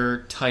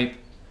thriller type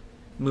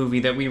movie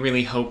that we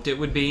really hoped it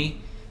would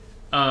be,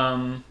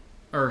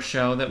 or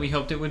show that we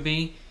hoped it would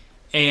be.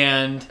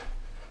 And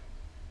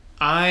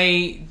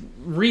I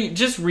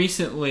just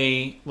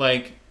recently,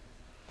 like,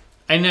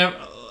 I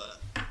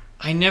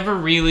never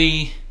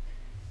really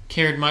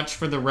cared much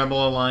for the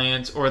Rebel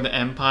Alliance or the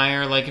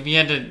Empire. Like, if you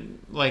had to,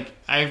 like,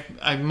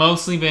 I've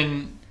mostly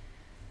been,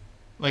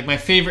 like my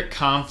favorite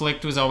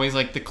conflict was always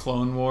like the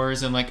Clone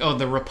Wars and like, oh,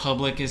 the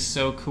Republic is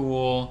so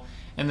cool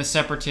and the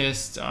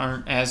Separatists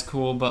aren't as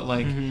cool, but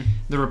like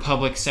the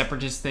Republic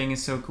Separatist thing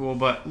is so cool.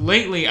 But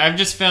lately I've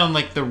just found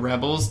like the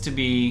Rebels to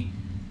be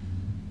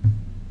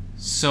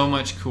so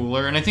much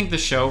cooler, and I think the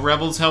show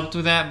Rebels helped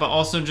with that, but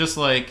also just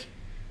like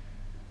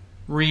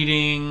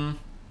reading,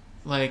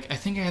 like I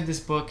think I had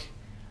this book,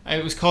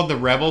 it was called The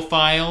Rebel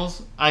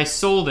Files. I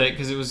sold it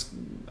because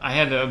I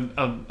had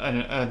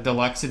a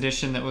deluxe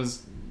edition that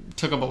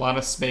took up a lot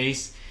of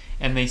space,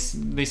 and they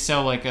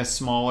sell like a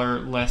smaller,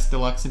 less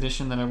deluxe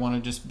edition that I want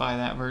to just buy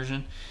that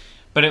version.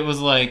 But it was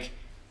like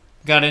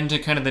got into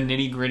kind of the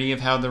nitty gritty of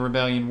how the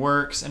rebellion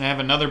works, and I have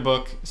another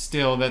book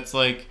still that's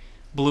like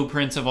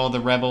blueprints of all the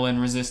rebel and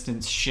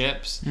resistance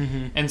ships,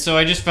 and so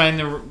I just find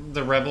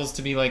the rebels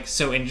to be like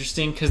so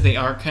interesting because they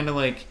are kind of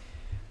like,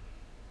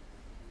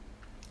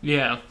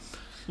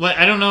 like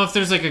I don't know if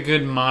there's like a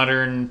good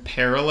modern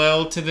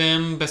parallel to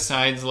them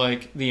besides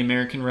like the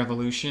American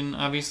Revolution,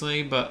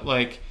 obviously, but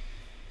like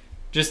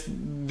just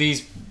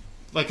these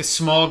like a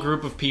small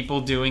group of people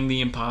doing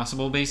the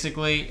impossible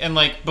basically, and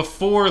like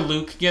before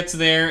Luke gets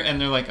there and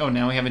they're like, oh,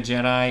 now we have a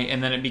Jedi,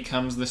 and then it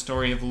becomes the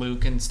story of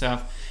Luke and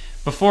stuff.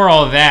 Before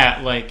all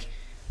that, like,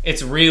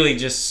 it's really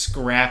just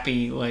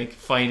scrappy, like,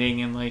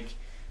 fighting and, like,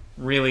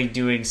 really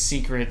doing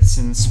secrets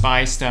and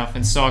spy stuff.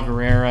 And Saw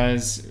Gerrera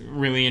is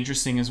really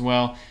interesting as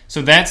well.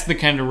 So that's the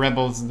kind of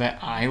Rebels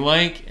that I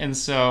like. And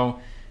so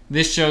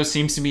this show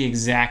seems to be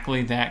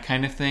exactly that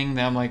kind of thing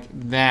that I'm like,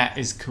 that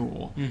is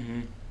cool.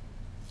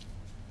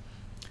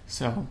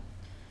 So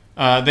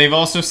they've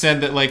also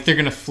said that, like, they're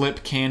going to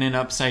flip canon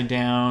upside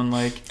down,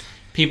 like...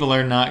 People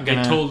are not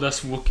gonna. They told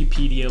us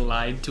Wikipedia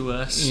lied to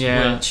us.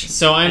 Yeah. Which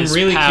so I'm is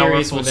really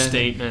curious powerful with that.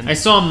 statement. I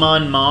saw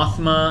Mon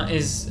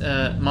Mothma's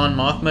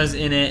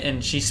in it,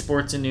 and she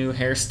sports a new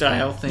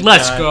hairstyle. Thank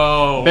Let's God.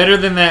 go. Better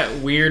than that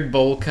weird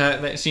bowl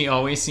cut that she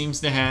always seems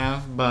to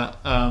have. But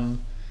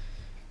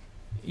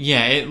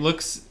yeah, it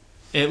looks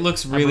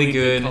really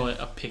good. They call it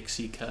a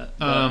pixie cut.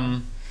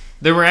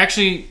 There were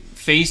actually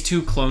Phase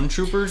 2 clone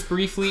troopers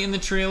briefly in the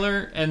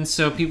trailer, and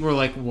so people were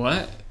like,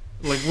 "What?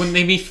 Like, wouldn't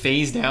they be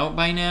phased out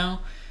by now?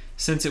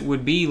 Since it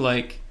would be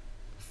like...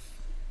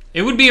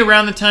 It would be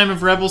around the time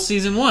of Rebels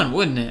Season 1,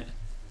 wouldn't it?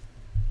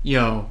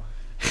 Yo.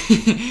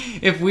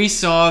 If we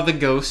saw the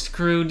Ghost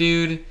Crew,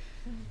 dude...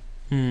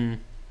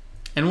 And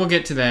we'll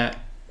get to that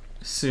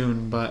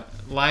soon, but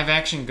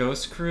live-action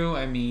Ghost Crew,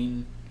 I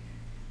mean...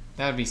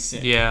 That would be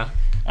sick. Yeah.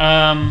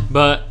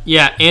 But,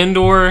 yeah,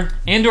 Andor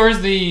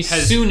is the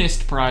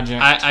soonest project.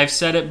 I've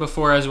said it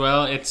before as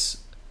well.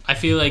 I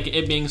feel like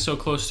it being so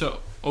close to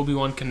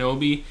Obi-Wan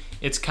Kenobi,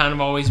 it's kind of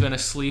always been a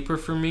sleeper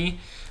for me,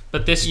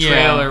 but this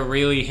trailer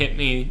really hit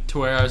me to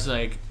where I was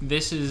like,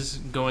 this is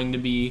going to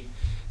be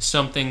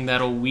something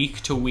that'll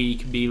week to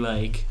week be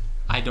like,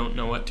 I don't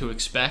know what to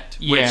expect.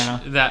 Yeah.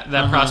 Which that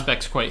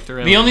prospect's quite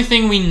thrilling. The only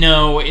thing we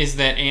know is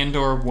that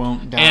Andor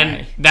won't die.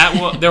 And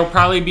there'll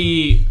probably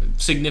be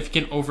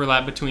significant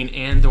overlap between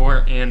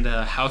Andor and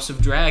House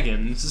of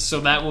Dragons,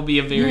 so that will be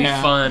a very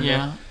fun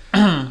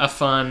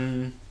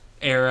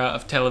era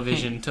of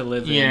television to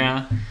live in.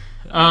 Yeah.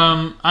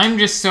 I'm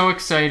just so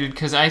excited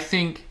because I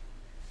think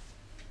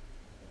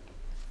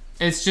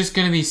it's just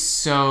going to be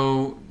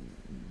so,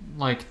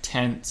 like,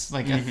 tense,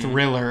 like a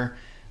thriller.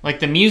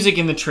 Like, the music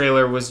in the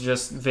trailer was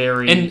just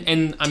very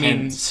And I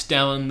mean,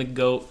 Stellan the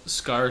Goat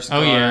Skarsgård.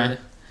 Oh, yeah.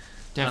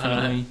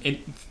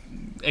 Definitely.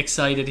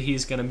 Excited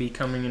he's going to be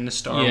coming into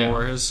Star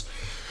Wars.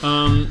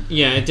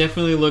 Yeah, it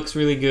definitely looks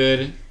really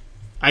good.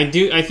 I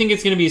think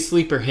it's going to be a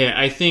sleeper hit.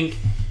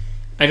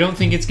 I don't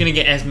think it's going to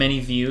get as many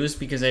views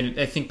because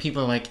I think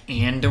people are like,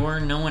 Andor?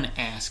 No one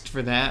asked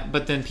for that.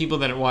 But then people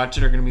that watch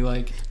it are going to be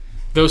like...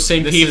 Those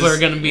same people are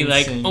going to be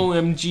insane. like,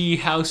 OMG,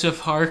 House of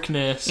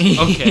Harkness.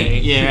 Okay.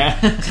 Yeah.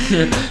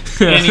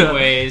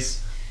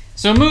 Anyways.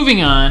 So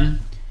moving on.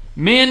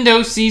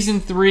 Mando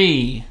Season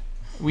 3.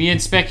 We had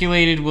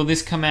speculated, will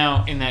this come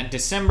out in that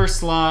December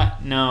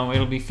slot? No,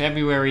 it'll be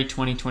February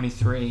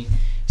 2023.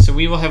 So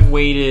we will have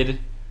waited...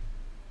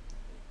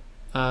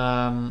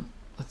 let's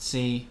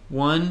see.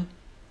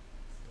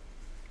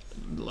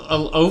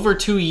 Over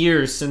 2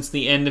 years since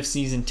the end of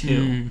Season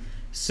 2.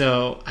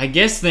 So, I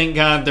guess thank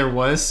God there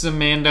was some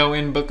Mando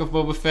in Book of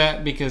Boba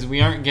Fett, because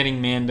we aren't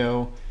getting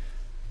Mando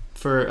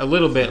for a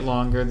little bit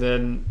longer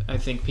than I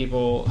think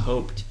people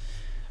hoped.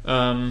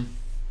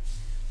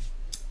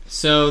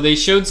 So, they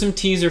showed some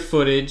teaser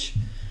footage,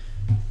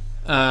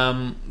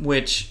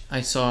 which I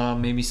saw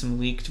maybe some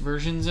leaked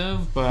versions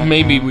of, but...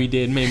 Maybe we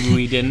did, maybe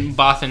we didn't.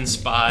 Bothan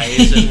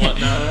spies and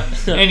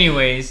whatnot.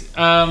 Anyways,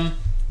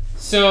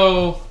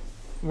 so...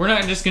 We're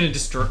not just going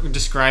to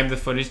describe the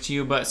footage to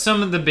you, but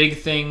some of the big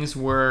things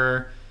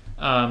were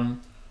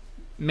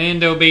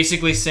Mando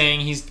basically saying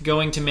he's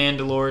going to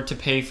Mandalore to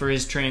pay for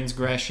his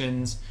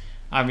transgressions,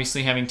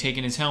 obviously having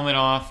taken his helmet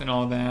off and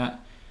all that.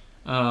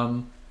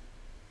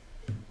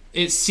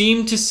 It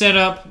seemed to set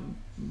up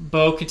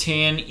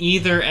Bo-Katan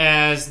either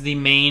as the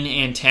main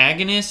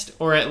antagonist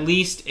or at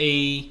least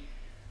a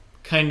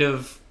kind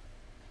of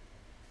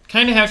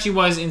kind of how she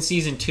was in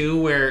season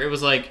 2, where it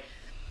was like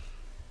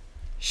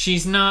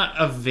she's not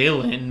a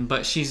villain,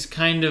 but she's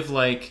kind of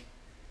like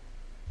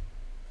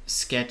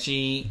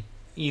sketchy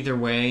either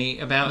way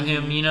about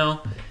him, you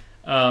know.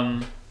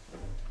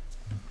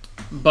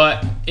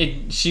 But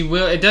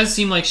it does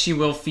seem like she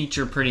will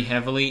feature pretty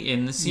heavily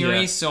in the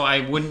series, so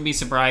I wouldn't be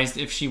surprised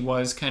if she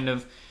was kind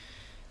of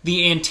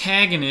the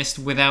antagonist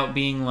without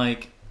being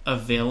like a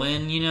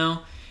villain, you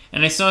know.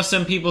 And I saw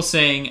some people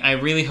saying, I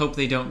really hope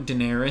they don't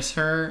Daenerys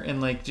her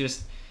and like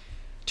just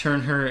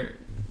turn her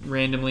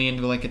randomly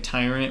into like a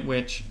tyrant,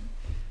 which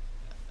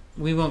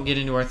we won't get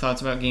into our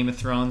thoughts about Game of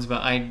Thrones,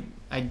 but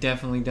I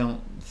definitely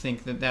don't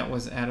think that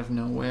was out of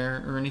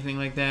nowhere or anything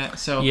like that.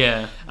 So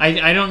yeah,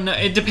 I don't know.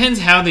 It depends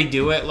how they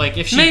do it. Like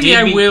if she maybe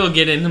I will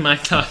get into my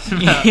thoughts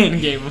about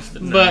Game of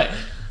Thrones, but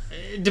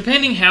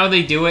depending how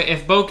they do it,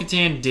 if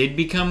Bo-Katan did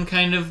become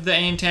kind of the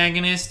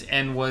antagonist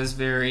and was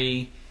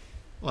very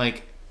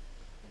like,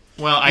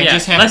 well, I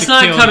just have let's to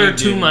not kill cut you, her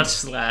too dude. much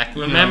slack.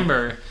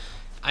 Remember,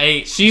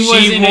 she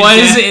was in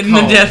the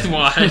a Death Death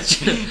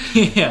Watch.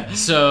 Yeah.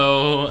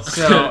 So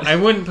I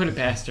wouldn't put it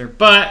past her.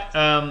 But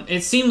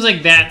it seems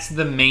like that's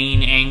the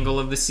main angle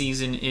of the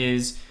season,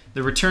 is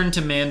the return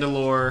to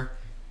Mandalore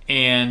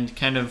and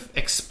kind of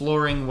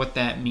exploring what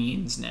that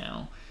means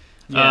now.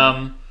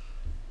 Yeah.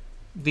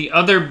 The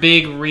other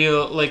big,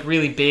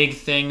 really big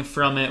thing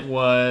from it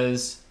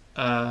was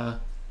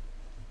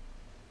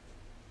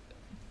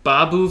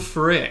Babu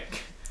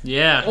Frick.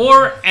 Yeah.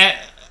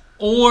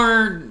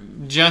 Or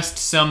just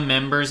some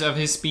members of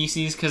his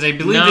species, because I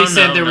believe they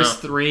said there was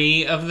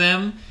 3 of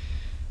them.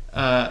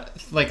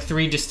 Like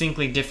 3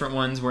 distinctly different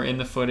ones were in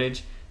the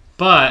footage.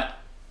 But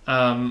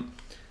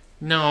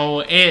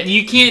no,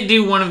 you can't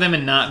do one of them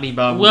and not be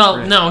Babu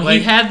Frick. No, like,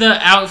 he had the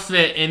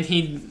outfit and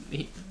he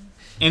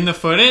in the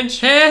footage.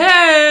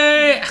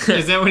 Hey!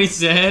 Is that what he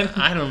said?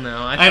 I don't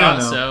know. I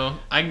don't thought know.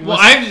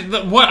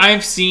 so. What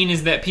I've seen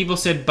is that people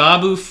said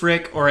Babu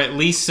Frick, or at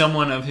least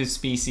someone of his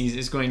species,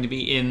 is going to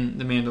be in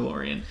The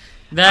Mandalorian.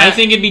 I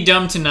think it'd be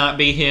dumb to not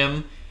be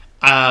him,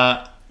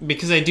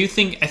 because I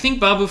think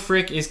Babu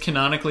Frick is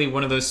canonically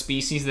one of those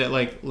species that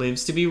like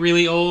lives to be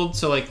really old,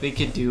 so like they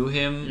could do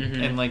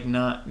him and like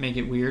not make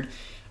it weird.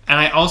 And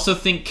I also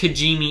think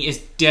Kijimi is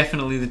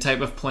definitely the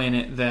type of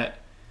planet that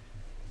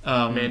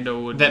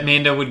Mando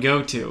would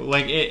go to.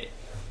 Like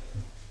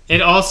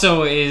it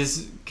also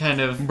is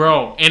kind of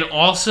and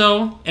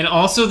also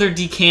they're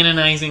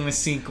decanonizing the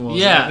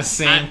sequels at the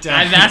same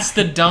time. That's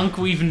the dunk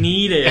we've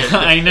needed.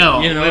 I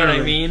know. You know literally.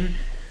 what I mean?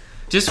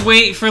 Just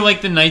wait for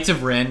like the Knights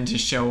of Ren to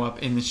show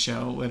up in the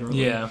show,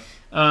 literally. Yeah.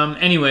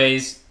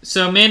 Anyways,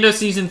 so Mando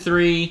season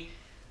 3,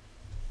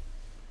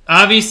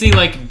 obviously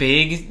like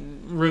big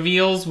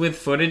reveals with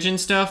footage and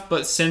stuff,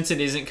 but since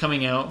it isn't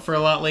coming out for a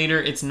lot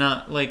later, it's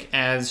not like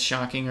as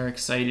shocking or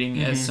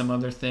exciting as some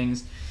other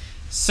things,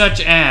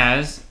 such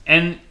as,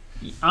 and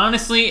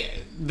honestly,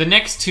 the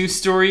next 2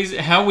 stories,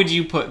 how would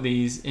you put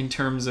these in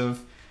terms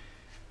of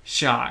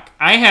shock?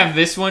 I have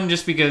this one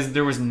just because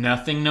there was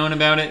nothing known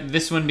about it.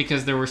 This one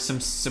because there were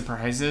some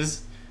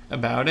surprises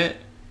about it.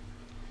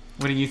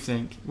 What do you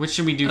think? Which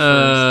should we do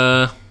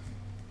first?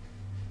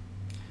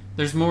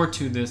 There's more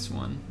to this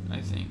one,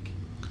 I think.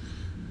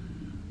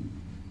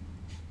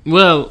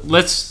 Well,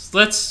 let's.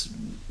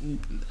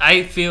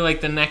 I feel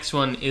like the next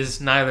one is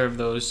neither of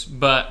those.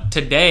 But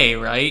today,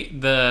 right?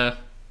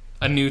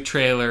 A new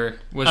trailer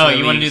was released.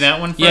 You want to do that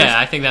one first? Yeah,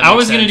 I think that makes I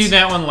was sense. going to do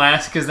that one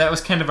last because that was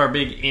kind of our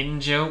big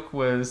in-joke,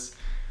 was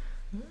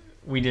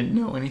we didn't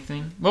know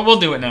anything. But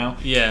we'll do it now.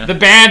 Yeah. The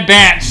Bad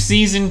Batch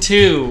Season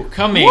 2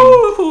 coming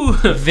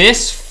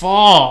this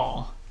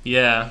fall.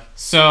 Yeah.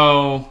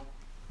 So,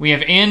 we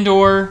have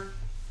Andor,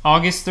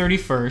 August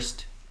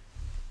 31st.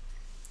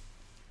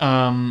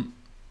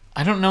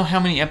 I don't know how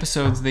many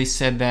episodes they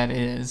said that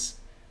is,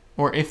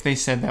 or if they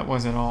said that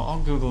was at all. I'll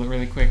Google it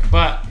really quick.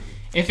 But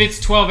if it's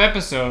 12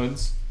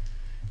 episodes,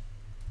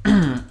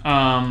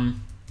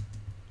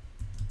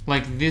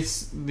 like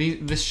this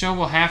show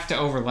will have to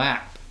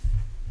overlap.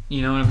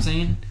 You know what I'm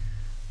saying?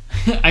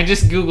 I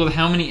just Googled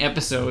how many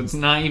episodes,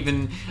 not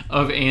even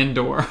of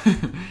Andor.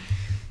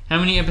 How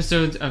many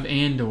episodes of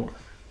Andor?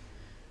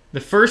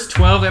 The first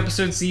 12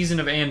 episode season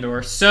of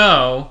Andor.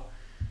 So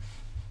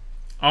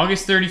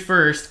August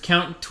 31st,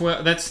 count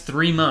 12, that's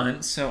 3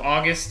 months. So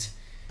August,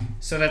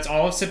 so that's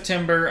all of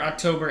September,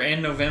 October,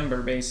 and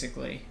November,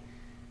 basically.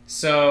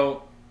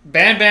 So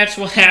Bad Batch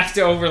will have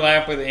to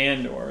overlap with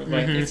Andor.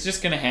 Like, it's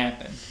just going to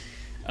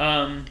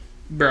happen.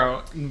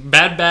 Bro,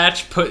 Bad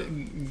Batch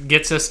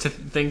gets us to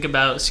think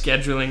about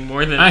scheduling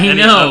more than any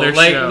any know, other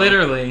like, show.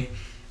 Literally.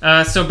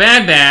 So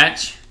Bad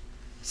Batch,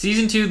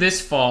 Season 2 this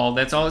fall.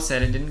 That's all it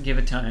said. It didn't give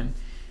a time.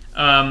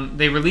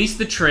 They released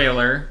the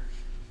trailer.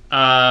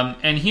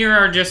 And here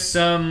are just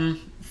some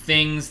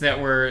things that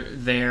were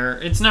there.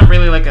 It's not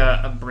really like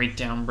a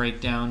breakdown,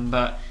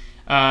 but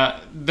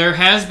there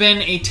has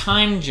been a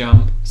time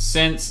jump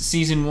since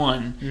Season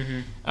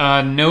 1.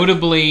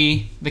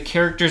 Notably, the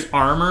character's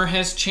armor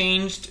has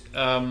changed.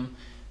 The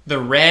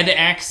red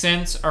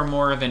accents are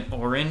more of an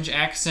orange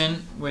accent,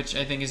 which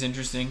I think is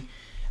interesting.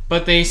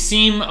 but they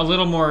seem a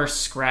little more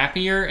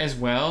scrappier as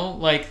well.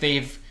 Like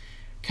they've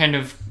kind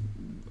of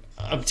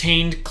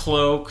obtained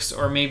cloaks,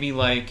 or maybe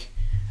like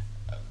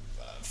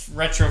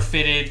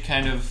retrofitted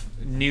kind of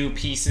new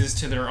pieces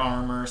to their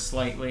armor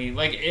slightly.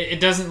 Like it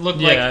doesn't look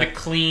like the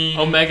clean.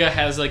 Omega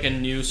has like a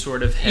new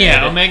sort of head.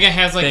 Yeah, Omega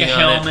has like a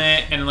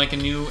helmet and like a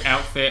new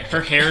outfit.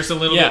 Her hair's a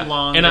little bit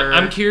longer. And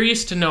I'm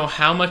curious to know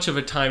how much of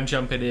a time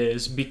jump it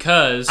is,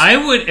 because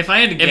I would, if I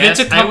had to guess,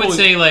 I would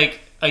say like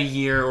a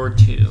year or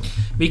two.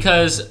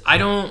 Because I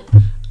don't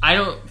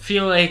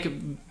feel like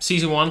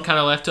season 1 kind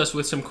of left us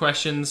with some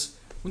questions,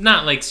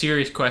 not like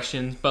serious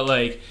questions, but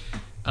like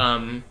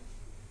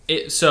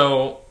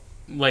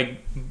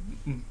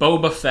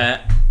Boba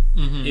Fett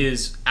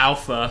is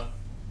alpha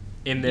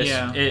in this,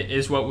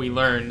 is what we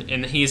learned,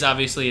 and he's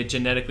obviously a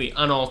genetically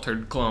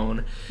unaltered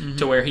clone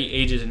to where he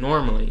ages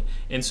normally.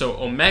 And so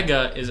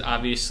Omega is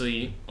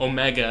obviously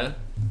Omega.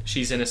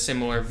 She's in a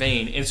similar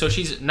vein, and so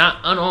she's not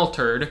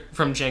unaltered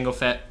from Jango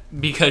Fett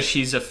because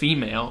she's a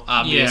female,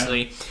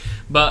 obviously. Yeah.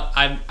 But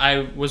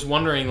I was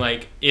wondering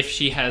like if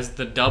she has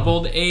the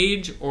doubled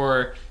age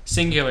or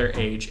singular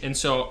age, and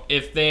so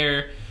if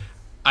they're,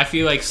 I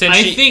feel like she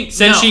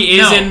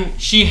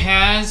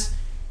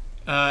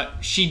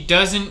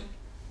doesn't,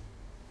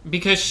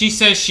 because she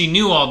says she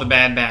knew all the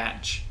Bad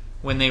Batch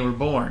when they were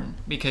born,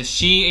 because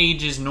she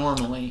ages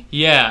normally.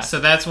 Yeah.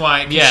 So that's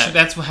why. Yeah.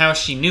 That's how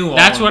she knew all.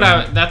 That's what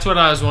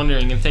I was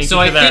wondering, and thank you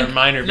for that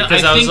reminder,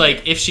 because I was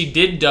like, if she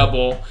did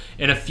double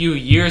and a few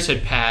years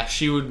had passed,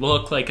 she would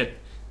look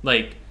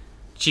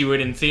she would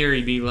in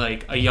theory be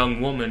like a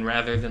young woman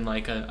rather than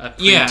like a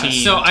preteen. Yeah.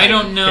 So I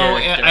don't know.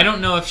 Character. I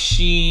don't know if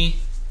she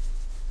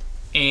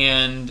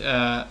and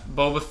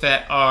Boba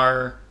Fett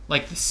are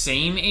like the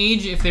same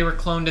age if they were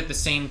cloned at the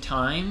same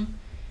time.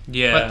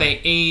 Yeah. But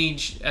they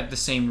age at the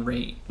same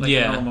rate, like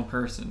a normal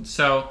person.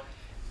 So,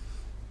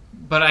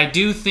 but I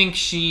do think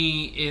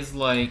she is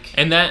like,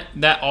 and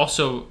that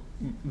also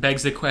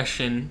begs the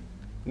question: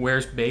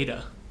 where's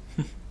Beta?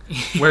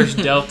 Where's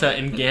Delta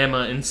and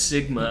Gamma and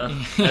Sigma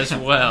as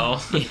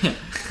well?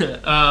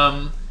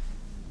 Yeah.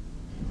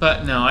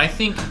 But no, I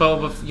think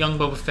young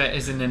Boba Fett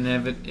is an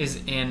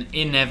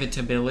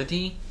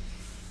inevitability,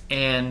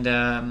 and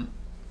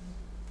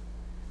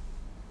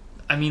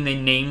I mean they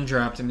name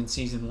dropped him in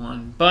season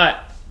 1,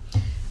 but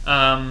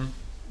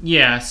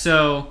yeah.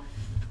 So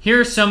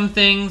here are some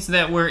things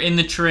that were in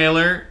the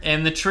trailer,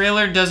 and the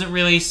trailer doesn't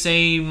really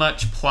say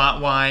much plot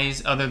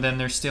wise, other than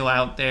they're still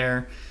out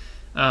there,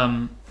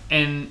 and.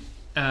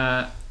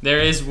 There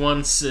is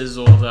one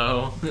sizzle,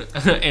 though.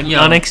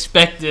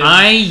 Unexpected.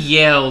 I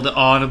yelled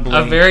audibly.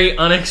 A very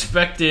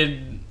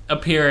unexpected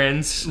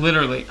appearance.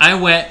 Literally. I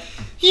went,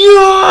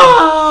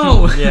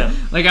 yo! Yeah.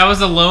 Like, I was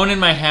alone in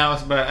my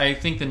house, but I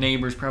think the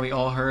neighbors probably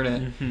all heard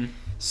it. Mm-hmm.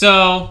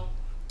 So,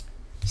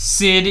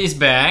 Sid is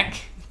back.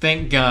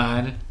 Thank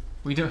God.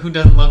 Who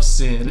doesn't love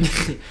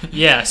Sid?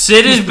 Yeah,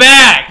 Sid is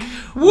back!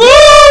 Woo!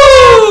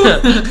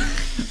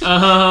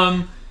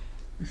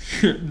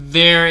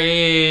 There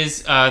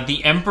is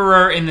the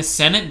Emperor in the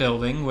Senate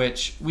building,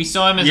 which we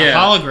saw him as a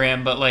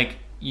hologram, but like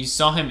you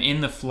saw him in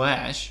the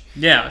flesh.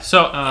 Yeah.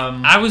 So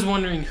I was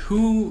wondering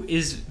who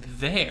is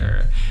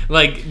there.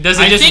 Like, does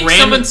it just? I think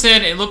someone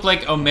said it looked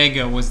like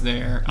Omega was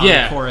there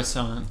on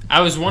Coruscant.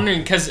 I was wondering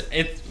because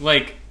it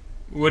like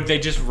would they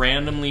just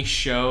randomly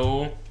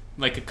show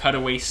like a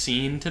cutaway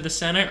scene to the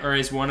Senate, or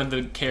is one of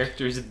the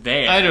characters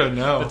there? I don't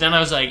know. But then I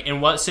was like, in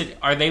what city?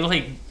 Are they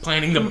like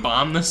planning to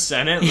bomb the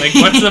Senate? Like,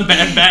 what's the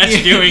Bad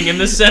Batch doing in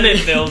the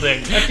Senate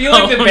building? I feel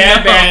like the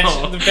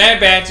Bad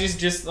Batch is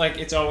just like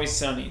It's Always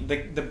Sunny.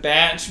 The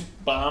Batch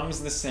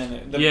bombs the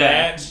Senate. The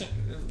Batch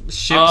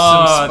ships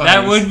some spice.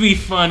 That would be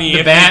funny.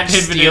 The Batch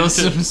steals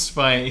some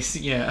spice.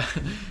 Yeah.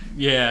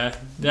 Yeah.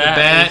 The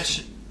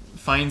Batch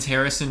finds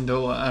Harrison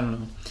Dola. I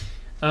don't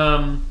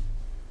know.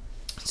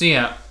 So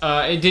yeah,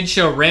 it did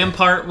show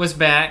Rampart was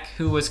back,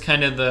 who was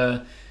kind of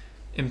the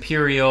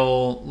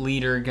Imperial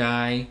leader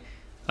guy.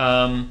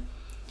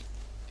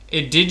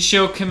 It did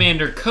show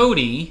Commander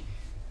Cody,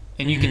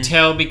 and you could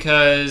tell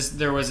because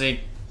there was a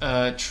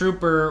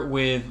trooper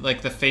with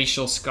like the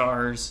facial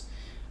scars.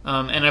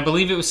 And I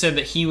believe it was said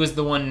that he was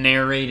the one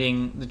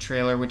narrating the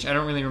trailer, which I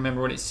don't really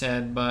remember what it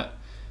said, but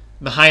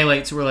the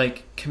highlights were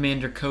like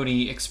Commander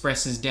Cody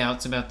expresses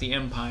doubts about the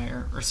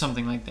Empire or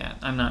something like that.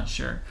 I'm not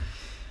sure.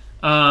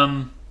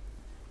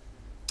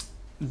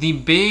 The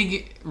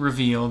big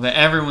reveal that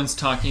everyone's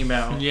talking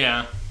about.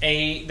 Yeah.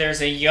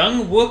 There's a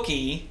young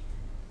Wookiee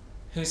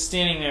who's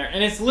standing there,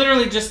 and it's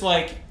literally just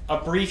like a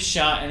brief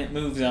shot and it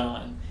moves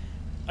on.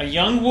 A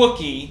young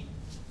Wookiee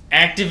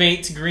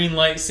activates green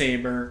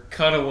lightsaber,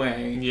 cut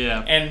away.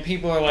 Yeah. And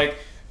people are like,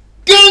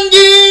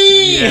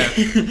 Gungi! Yeah.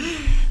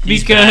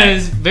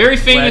 Because very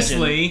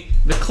famously,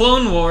 the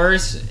Clone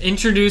Wars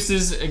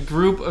introduces a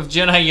group of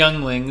Jedi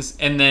younglings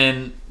and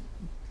then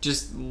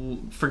just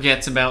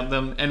forgets about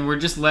them, and we're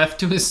just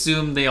left to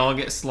assume they all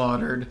get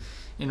slaughtered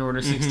in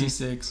Order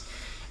 66.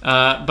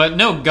 But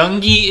no,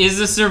 Gungi is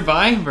a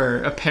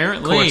survivor,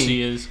 apparently. Of course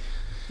he is.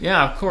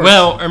 Yeah, of course.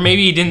 Well, or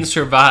maybe he didn't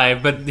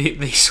survive, but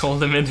they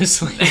sold him into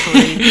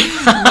slavery.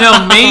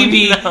 No,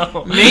 maybe Oh,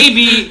 no.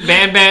 maybe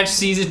Bad Batch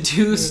season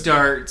 2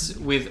 starts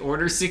with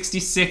Order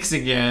 66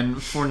 again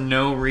for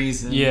no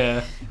reason.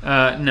 Yeah.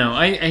 No,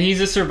 he's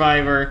a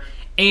survivor,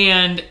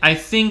 and I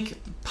think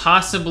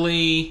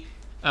possibly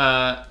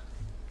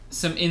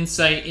some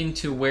insight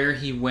into where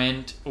he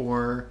went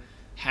or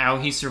how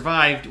he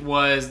survived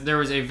was there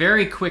was a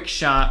very quick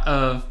shot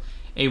of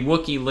a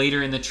Wookiee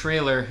later in the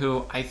trailer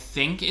who I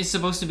think is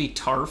supposed to be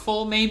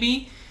Tarful,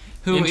 maybe,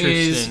 who is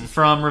Interesting.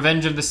 from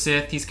Revenge of the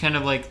Sith. He's kind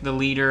of like the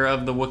leader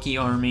of the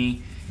Wookiee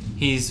army.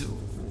 He's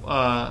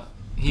the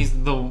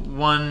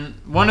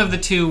one of the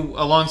two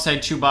alongside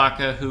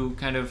Chewbacca who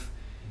kind of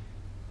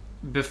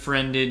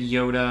befriended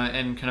Yoda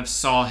and kind of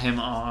saw him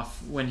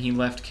off when he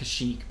left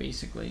Kashyyyk,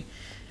 basically.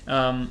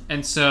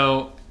 And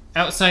so,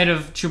 outside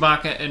of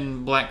Chewbacca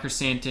and Black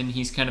Chrysanthemum,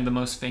 he's kind of the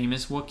most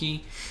famous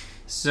Wookiee.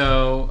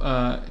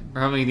 So,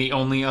 probably the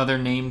only other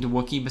named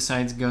Wookiee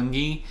besides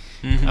Gungi.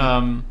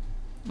 Mhm.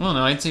 Well,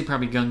 no, I'd say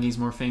probably Gungi's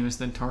more famous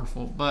than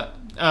Tarful. But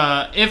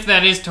if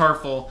that is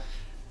Tarful,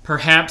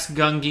 perhaps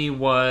Gungi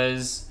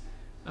was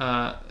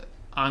on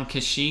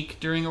Kashyyyk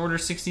during Order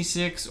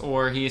 66,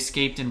 or he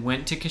escaped and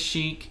went to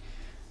Kashyyyk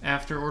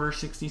after Order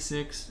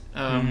 66.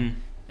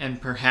 And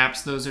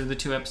perhaps those are the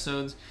two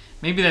episodes.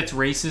 Maybe that's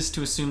racist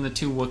to assume the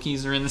two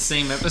Wookiees are in the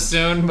same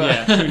episode,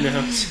 but Yeah, who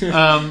knows?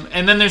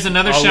 and then there's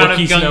another All shot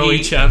Wookiees of Gungi. know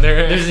each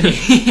other.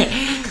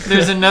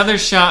 There's another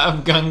shot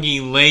of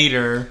Gungi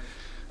later,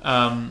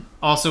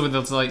 also with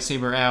his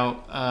lightsaber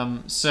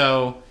out.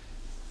 So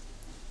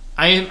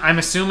I'm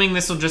assuming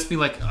this will just be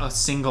like a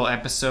single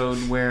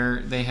episode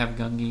where they have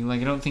Gungi. Like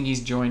I don't think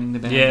he's joining the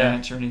Bad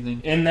Batch or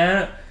anything. And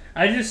that,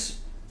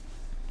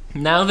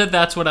 now that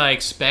that's what I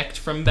expect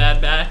from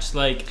Bad Batch,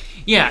 like,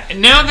 Yeah,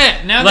 now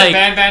that Like,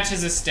 Bad Batch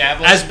is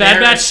established, as Bad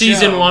they're Batch a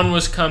Season show. 1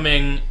 was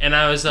coming, and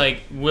I was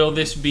like, will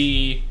this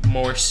be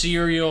more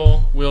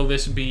serial? Will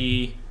this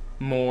be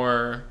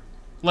more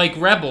like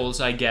Rebels,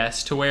 I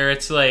guess, to where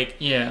it's like,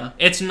 Yeah.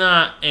 it's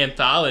not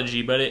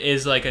anthology, but it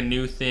is like a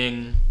new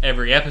thing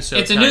every episode.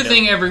 It's a kind new of.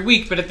 thing every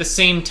week, but at the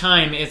same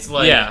time, it's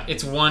like, Yeah.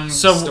 it's one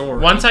So story.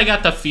 once I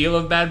got the feel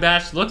of Bad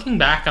Batch, looking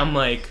back, I'm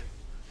like,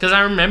 because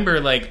I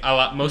remember like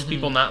most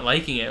people not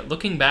liking it.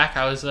 Looking back,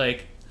 I was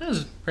like, that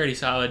was a pretty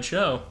solid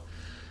show.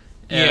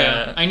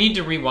 Yeah, I need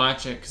to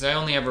rewatch it, because I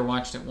only ever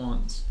watched it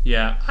once.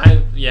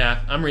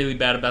 I'm really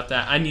bad about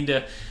that. I need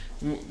to.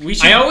 We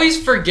should. I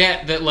always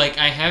forget that, like,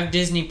 I have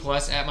Disney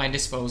Plus at my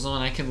disposal,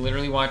 and I can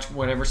literally watch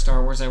whatever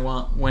Star Wars I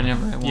want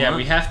whenever I want. Yeah,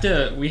 we have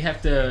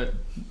to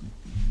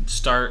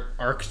start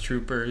ARC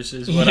Troopers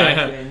is what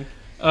I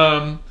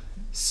think.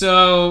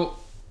 So,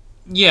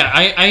 yeah,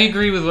 I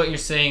agree with what you're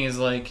saying is,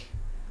 like,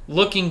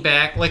 looking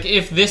back, like,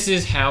 if this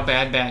is how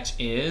Bad Batch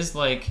is,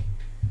 like,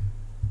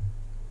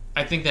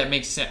 I think that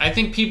makes sense. I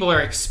think people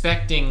are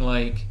expecting,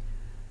 like,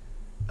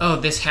 oh,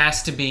 this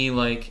has to be,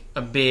 like,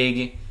 a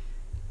big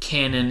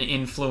canon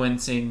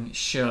influencing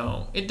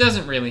show. It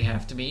doesn't really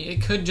have to be.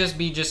 It could just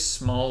be just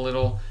small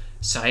little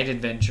side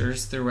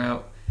adventures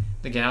throughout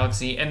the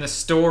galaxy, and the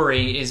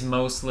story is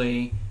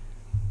mostly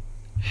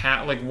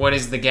how, like, what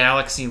is the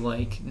galaxy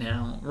like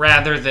now,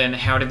 rather than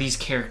how do these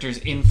characters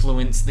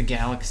influence the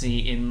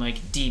galaxy in,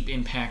 like, deep,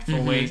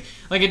 impactful ways.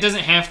 Like, it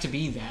doesn't have to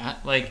be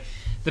that. Like,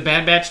 the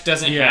Bad Batch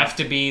doesn't have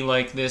to be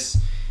like this.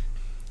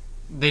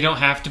 They don't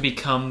have to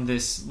become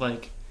this,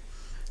 like,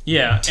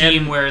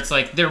 team where it's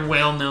like they're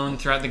well known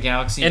throughout the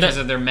galaxy because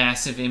of their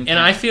massive impact. And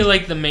I feel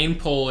like the main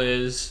pull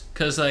is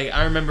because, like,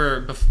 I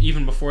remember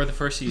even before the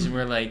first season,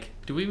 we're like,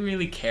 do we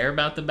really care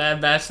about the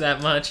Bad Batch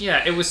that much?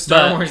 Yeah, it was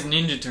Star Wars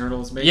Ninja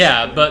Turtles, basically.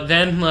 Yeah, but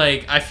then,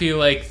 like, I feel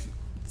like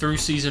through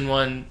season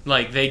 1,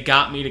 like, they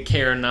got me to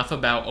care enough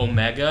about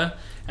Omega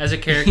as a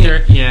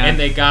character, Yeah. and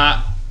they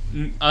got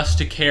us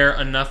to care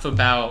enough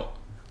about,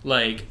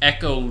 like,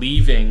 Echo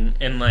leaving,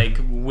 and, like,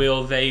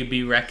 will they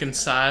be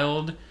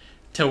reconciled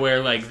to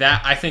where, like,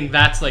 that, I think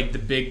that's, like, the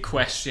big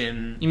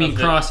question. You mean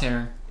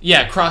Crosshair?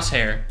 Yeah,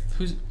 Crosshair.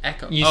 Who's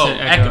Echo? You said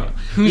Echo.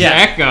 Who's yeah.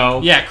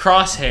 Echo? Yeah,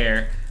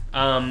 Crosshair.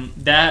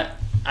 That,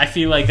 I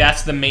feel like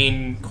that's the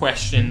main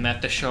question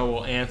that the show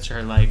will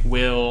answer. Like,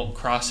 will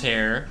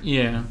Crosshair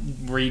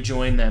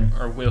rejoin them,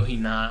 or will he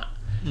not?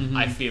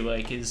 I feel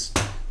like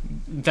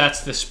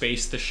that's the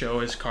space the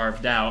show is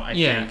carved out, I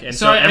think. And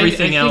so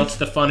everything else,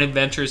 the fun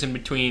adventures in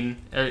between,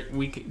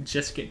 we could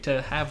just get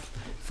to have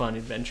fun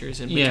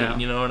adventures in between,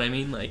 you know what I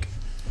mean? Like,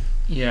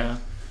 yeah.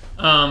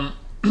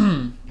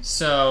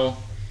 So,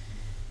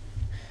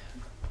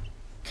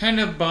 kind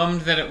of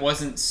bummed that it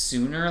wasn't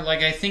sooner.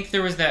 Like, I think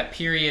there was that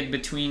period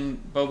between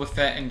Boba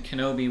Fett and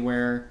Kenobi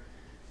where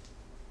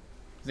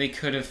they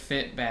could have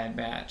fit Bad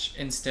Batch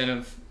instead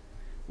of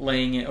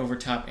laying it over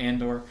top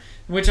Andor.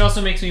 Which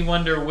also makes me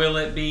wonder, will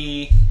it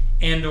be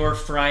Andor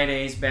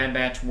Fridays, Bad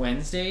Batch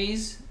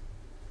Wednesdays?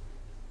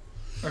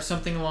 Or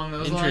something along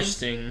those lines?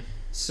 interesting.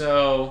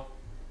 So,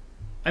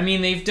 I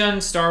mean, they've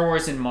done Star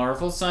Wars and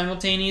Marvel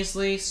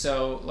simultaneously,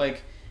 so,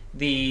 like,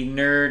 the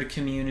nerd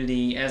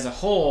community as a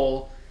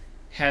whole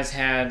has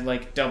had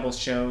like double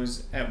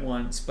shows at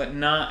once, but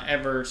not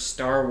ever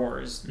Star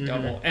Wars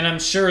double. And I'm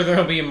sure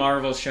there'll be a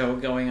Marvel show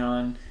going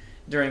on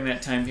during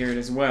that time period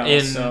as well.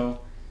 In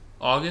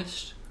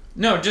August?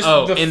 No, just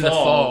in the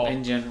fall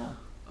in general.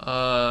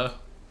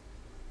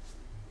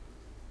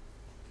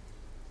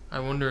 I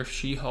wonder if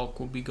She-Hulk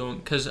will be going,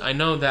 because I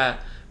know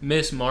that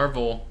Ms.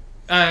 Marvel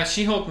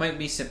She-Hulk might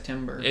be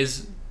September.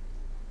 is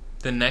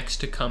the next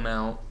to come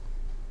out,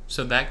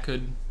 so that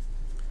could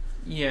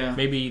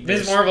maybe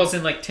Ms. Marvel's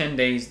in like 10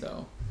 days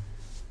though,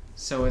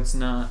 so it's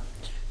not.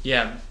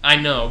 Yeah, I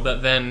know,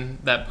 but then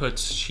that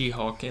puts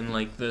She-Hulk in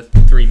like the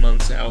 3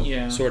 months out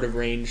sort of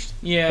range.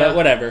 Yeah, but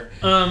whatever.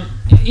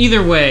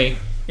 Either way,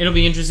 it'll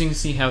be interesting to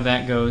see how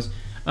that goes.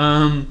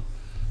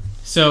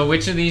 So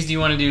which of these do you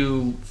want to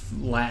do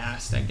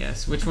last, I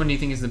guess? Which one do you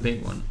think is the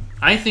big one?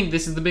 I think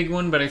this is the big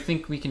one, but I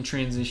think we can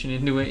transition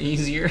into it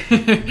easier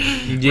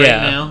right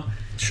now.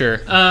 Sure.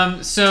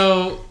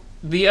 So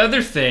the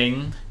other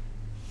thing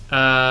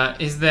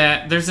is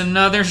that there's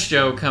another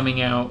show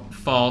coming out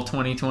fall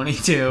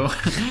 2022.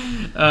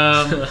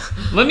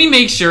 Let me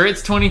make sure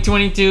it's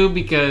 2022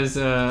 because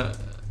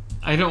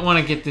I don't want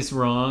to get this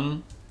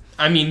wrong.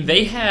 I mean,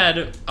 they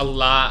had a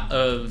lot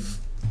of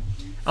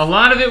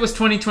it was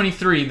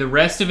 2023. The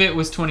rest of it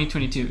was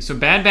 2022. So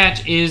Bad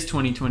Batch is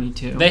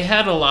 2022. They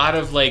had a lot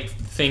of like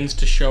things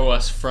to show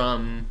us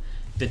from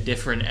the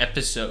different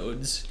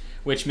episodes,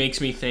 which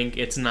makes me think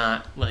it's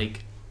not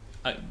like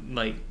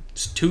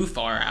too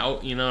far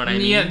out. You know what I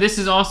mean? Yeah, this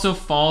is also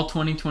fall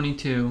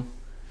 2022.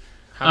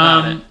 How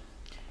about it?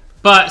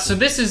 But so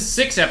this is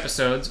 6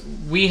 episodes.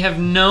 We have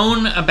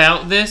known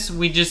about this.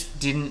 We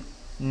just didn't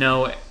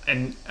know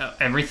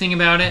everything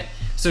about it.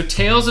 So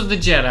Tales of the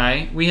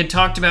Jedi, we had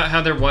talked about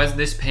how there was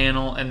this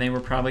panel and they were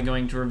probably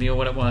going to reveal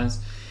what it was.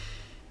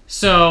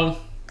 So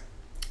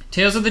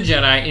Tales of the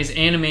Jedi is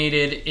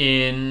animated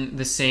in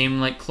the same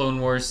like Clone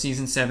Wars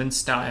Season 7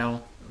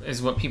 style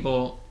as what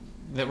people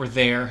that were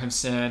there have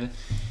said.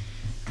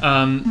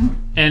 And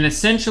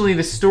essentially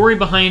the story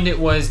behind it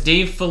was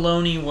Dave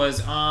Filoni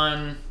was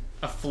on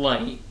a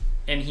flight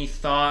and he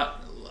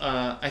thought,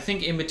 I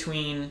think in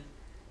between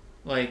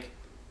like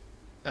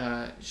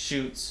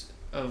shoots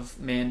of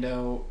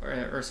Mando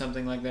or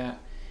something like that,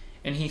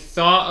 and he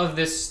thought of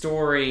this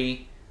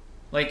story,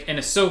 like an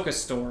Ahsoka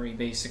story,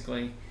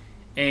 basically,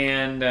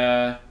 and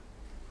I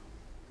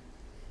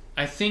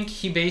think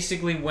he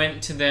basically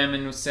went to them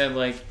and said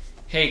like,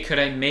 "Hey, could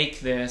I make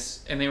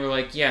this?" And they were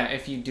like, "Yeah,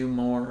 if you do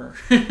more."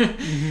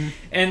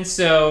 And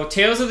so,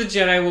 Tales of the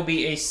Jedi will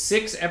be a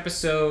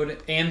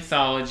 6-episode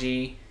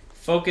anthology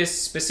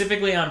focused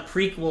specifically on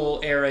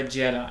prequel era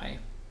Jedi.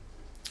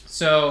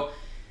 So.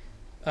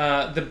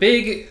 The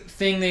big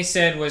thing they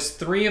said was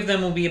 3 of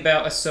them will be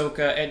about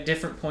Ahsoka at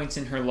different points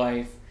in her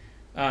life.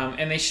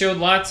 And they showed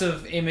lots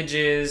of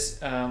images.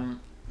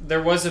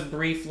 There was a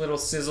brief little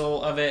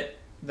sizzle of it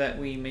that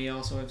we may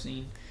also have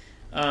seen.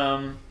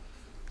 And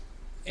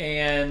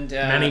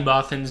many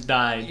Bothans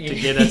died to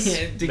get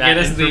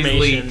us these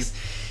leaks.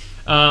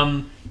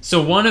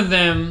 So one of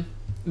them...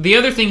 The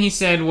other thing he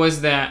said was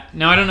that...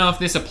 Now, I don't know if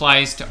this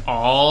applies to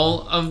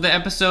all of the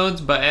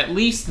episodes, but at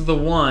least the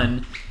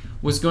one...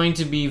 was going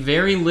to be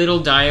very little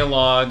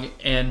dialogue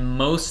and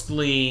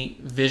mostly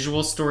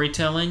visual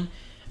storytelling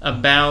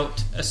about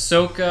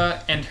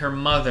Ahsoka and her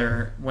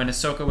mother when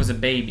Ahsoka was a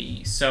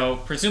baby. So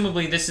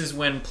presumably this is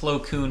when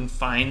Plo Koon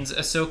finds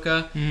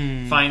Ahsoka,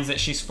 finds that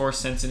she's Force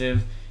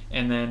sensitive,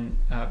 and then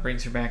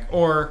brings her back.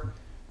 Or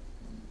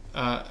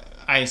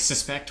I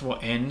suspect will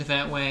end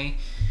that way.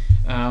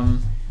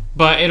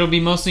 But it'll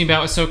be mostly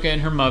about Ahsoka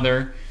and her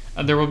mother.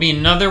 There will be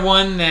another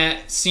one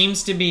that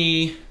seems to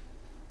be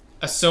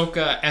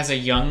Ahsoka as a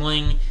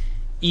youngling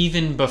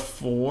even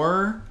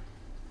before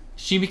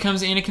she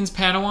becomes Anakin's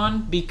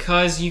Padawan,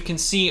 because you can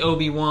see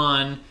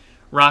Obi-Wan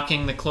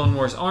rocking the Clone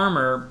Wars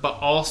armor but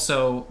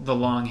also the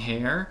long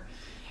hair,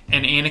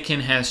 and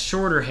Anakin has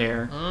shorter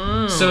hair.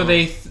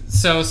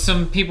 So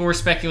some people were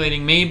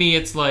speculating maybe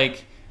it's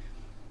like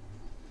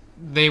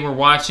they were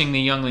watching the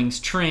younglings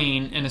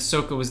train and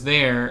Ahsoka was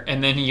there,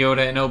 and then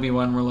Yoda and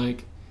Obi-Wan were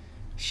like,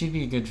 she'd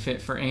be a good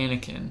fit for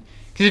Anakin.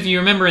 Because if you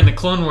remember in the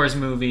Clone Wars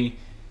movie,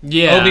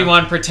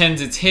 Obi-Wan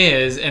pretends it's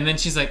his, and then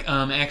she's like,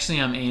 actually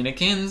I'm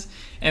Anakin's.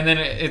 And then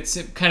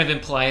it's kind of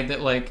implied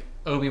that, like,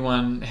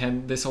 Obi-Wan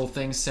had this whole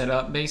thing set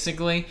up,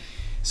 basically.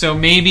 So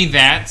maybe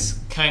that's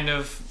kind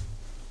of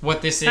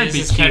what this That'd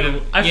is. Be kind cute.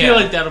 of, I feel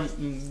like that'll...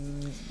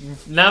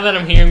 Now that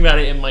I'm hearing about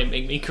it, it might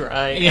make me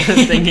cry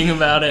thinking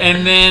about it.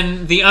 And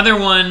then the other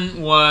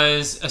one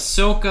was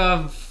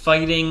Ahsoka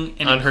fighting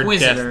an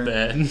Inquisitor. On her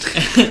deathbed.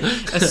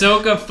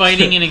 Ahsoka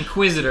fighting an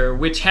Inquisitor,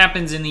 which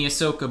happens in the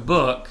Ahsoka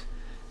book,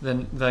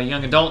 the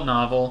young adult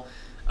novel.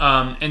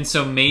 And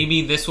so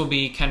maybe this will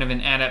be kind of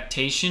an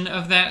adaptation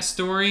of that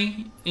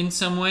story in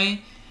some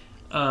way.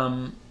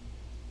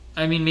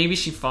 I mean, maybe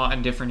she fought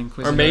a different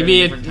Inquisitor. Or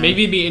maybe it'd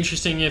be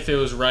interesting if it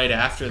was right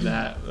after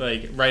that,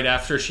 like right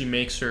after she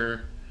makes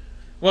her.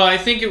 Well, I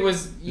think it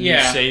was new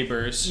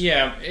sabers.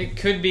 Yeah, it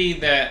could be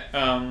that.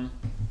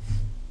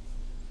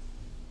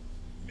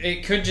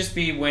 It could just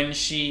be when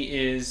she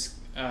is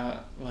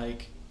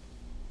like,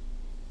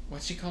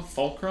 what's she called?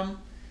 Fulcrum?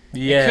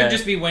 Yeah. It could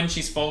just be when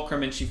she's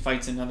Fulcrum and she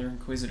fights another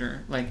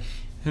Inquisitor. Like,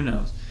 who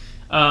knows?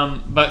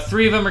 But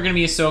 3 of them are going to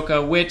be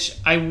Ahsoka, which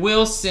I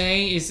will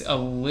say is a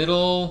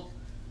little...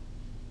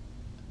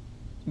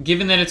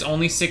 Given that it's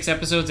only 6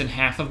 episodes and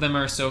half of them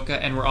are Ahsoka,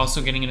 and we're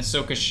also getting an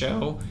Ahsoka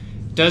show,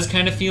 does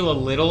kind of feel a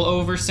little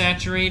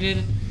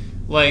oversaturated.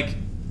 Like,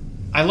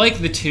 I like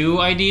the 2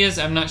 ideas.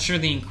 I'm not sure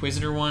the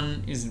Inquisitor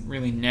one is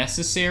really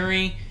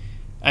necessary.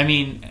 I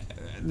mean,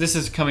 this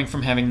is coming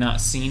from having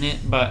not seen it,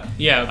 but...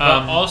 Yeah,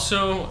 but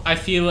also, I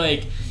feel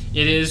like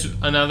it is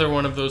another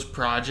one of those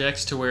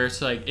projects to where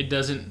it's like, it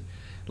doesn't,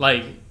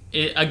 like...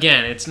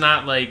 Again, it's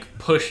not like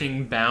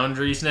pushing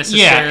boundaries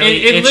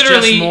necessarily. Yeah, it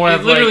literally, just more it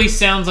of literally like,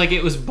 sounds like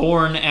it was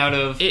born out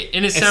of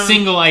a sounds,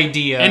 single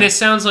idea, and it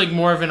sounds like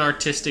more of an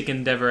artistic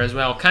endeavor as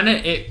well.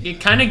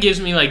 It kind of gives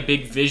me like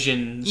Big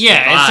Visions.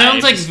 Yeah, vibes. it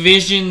sounds like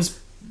Visions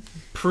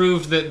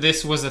proved that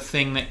this was a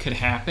thing that could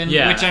happen.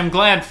 Yeah. Which I'm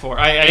glad for.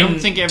 I don't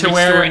think every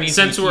story needs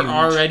to be since we're huge.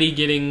 already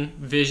getting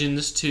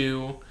Visions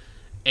 2.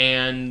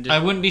 And I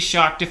wouldn't be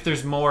shocked if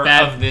there's more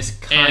of this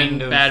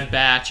kind of Bad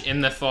Batch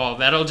in the fall.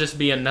 That'll just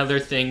be another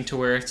thing to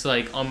where it's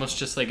like almost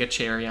just like a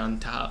cherry on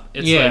top.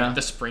 It's like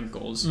the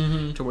sprinkles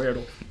to where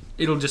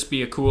it'll just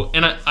be a cool.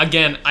 And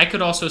I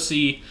could also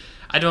see.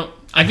 I think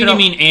you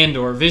mean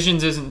Andor.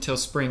 Visions isn't until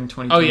spring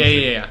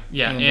 2023. Oh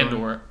yeah.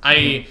 Andor.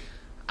 I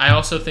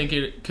also think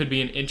it could be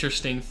an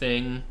interesting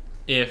thing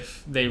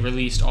if they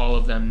released all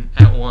of them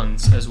at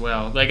once as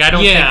well. Like, I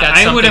don't think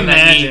that's something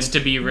that needs to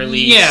be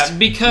released. Yeah,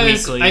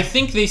 because weekly. I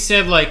think they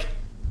said like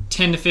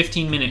 10 to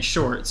 15 minute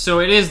shorts, so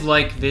it is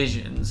like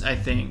Visions, I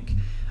think.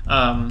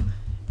 And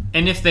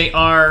if they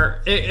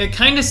are, it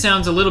kind of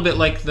sounds a little bit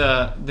like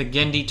the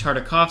Genndy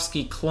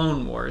Tartakovsky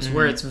Clone Wars,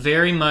 where it's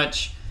very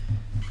much,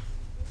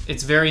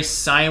 it's very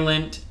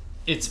silent.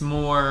 It's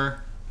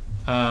more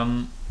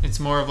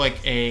of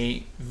like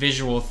a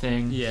visual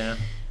thing. Yeah.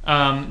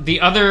 The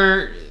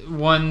other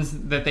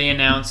ones that they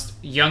announced,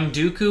 young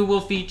Dooku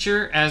will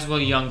feature, as will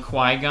young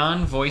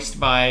Qui-Gon, voiced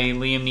by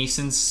Liam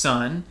Neeson's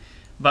son.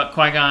 But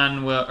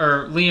Liam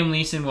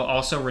Neeson will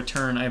also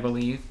return, I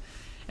believe.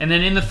 And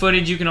then in the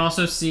footage, you can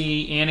also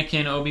see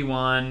Anakin,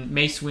 Obi-Wan,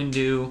 Mace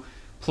Windu,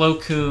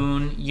 Plo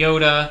Koon,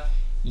 Yoda,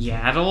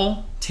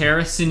 Yaddle,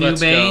 Tara Sinube.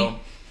 Let's go.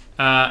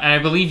 And I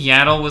believe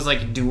Yaddle was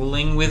like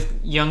dueling with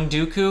young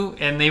Dooku,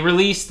 and they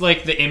released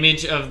like the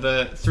image of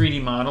the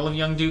 3D model of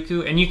young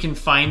Dooku, and you can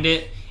find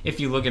it if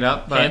you look it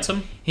up. But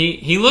handsome.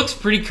 He looks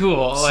pretty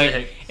cool. Sick.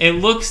 Like, it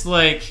looks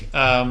like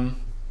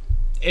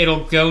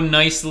it'll go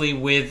nicely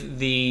with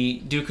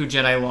the Dooku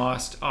Jedi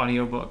Lost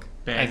audiobook,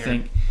 Banger. I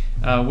think,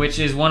 which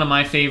is one of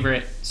my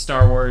favorite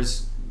Star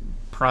Wars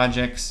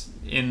projects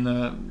in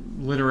the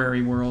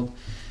literary world.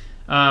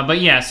 But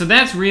yeah, so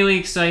that's really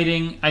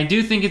exciting. I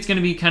do think it's going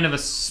to be kind of a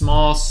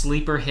small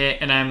sleeper hit,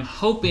 and I'm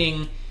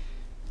hoping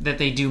that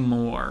they do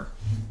more.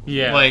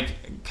 Yeah. Like,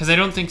 because I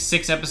don't think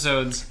 6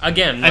 episodes...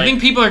 Again, I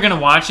think people are going to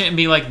watch it and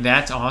be like,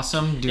 that's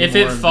awesome. If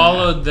it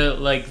followed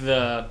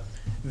the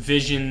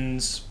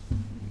Visions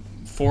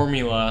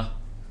formula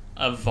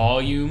of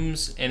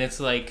volumes, and it's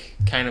like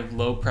kind of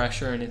low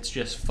pressure and it's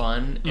just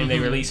fun, and they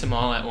release them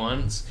all at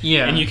once,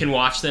 and you can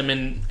watch them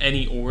in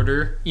any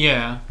order,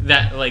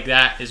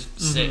 that is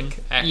sick,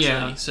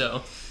 actually.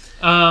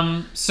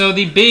 So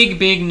the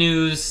big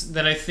news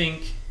that I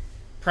think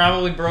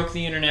probably broke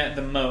the internet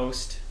the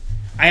most,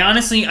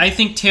 I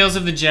think Tales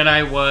of the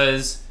Jedi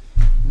was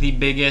the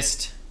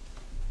biggest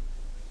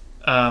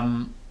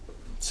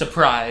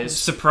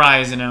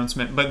surprise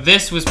announcement, but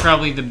this was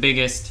probably the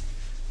biggest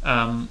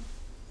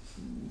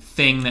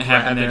thing that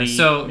happened there.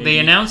 So they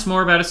announced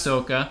more about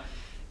Ahsoka.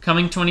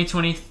 Coming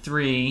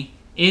 2023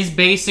 is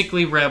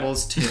basically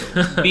Rebels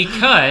 2.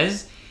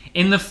 Because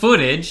in the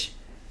footage,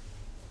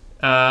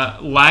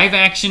 live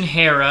action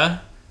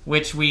Hera,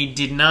 which we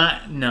did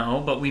not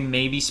know, but we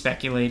maybe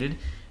speculated,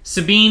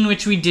 Sabine,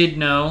 which we did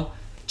know,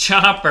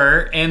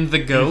 Chopper, and the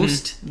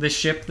Ghost, the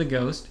ship, the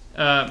Ghost,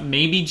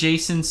 maybe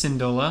Jason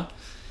Syndulla.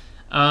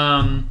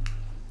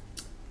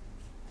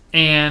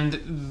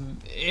 And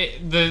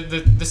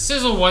the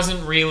sizzle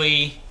wasn't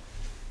really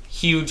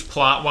huge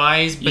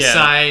plot-wise,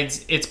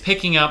 besides it's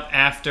picking up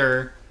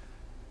after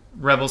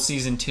Rebel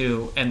Season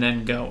 2 and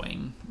then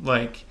going.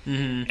 Like,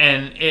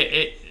 and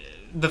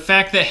the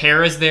fact that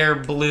Hera's there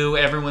blew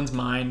everyone's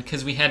mind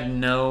because we had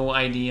no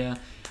idea.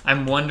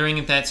 I'm wondering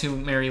if that's who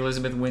Mary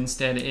Elizabeth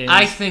Winstead is.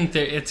 I think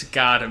that it's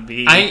gotta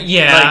be.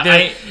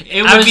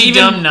 It would be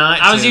dumb not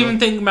to. I was even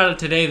thinking about it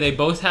today. They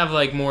both have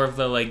like more of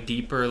the like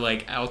deeper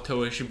like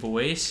alto-ish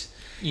voice.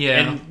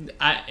 Yeah.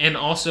 And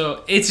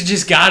also it's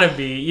just gotta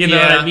be. You know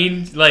what I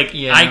mean? Like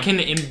I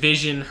can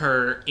envision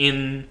her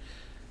in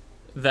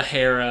the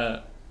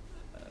Hera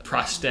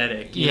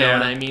prosthetic. You know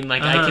what I mean?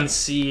 Like I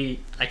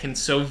can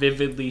so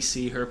vividly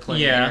see her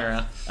playing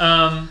Hera.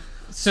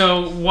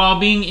 So while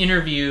being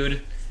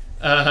interviewed,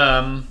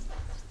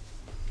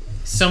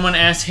 someone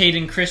asked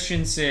Hayden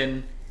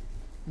Christensen,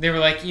 they were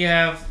like, you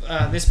have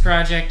this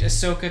project,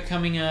 Ahsoka,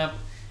 coming up,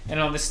 and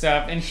all this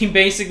stuff, and he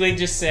basically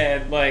just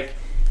said, like,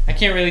 I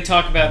can't really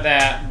talk about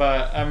that,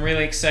 but I'm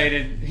really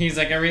excited. He's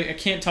like, I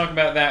can't talk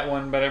about that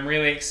one, but I'm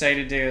really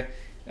excited to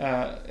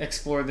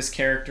explore this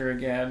character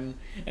again.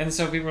 And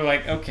so people were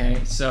like, okay,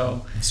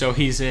 so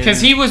he's in,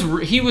 because he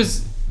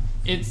was.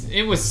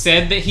 It was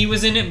said that he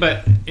was in it,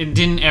 but it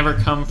didn't ever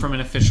come from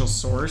an official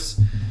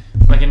source.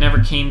 Like, it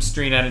never came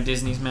straight out of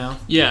Disney's mouth.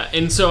 Yeah,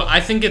 and so I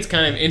think it's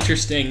kind of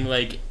interesting,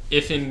 like,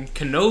 if in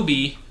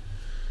Kenobi,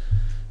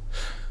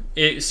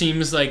 it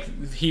seems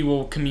like he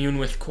will commune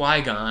with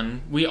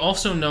Qui-Gon. We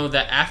also know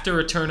that after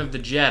Return of the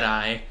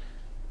Jedi,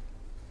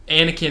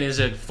 Anakin is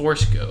a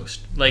Force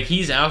ghost. Like,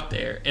 he's out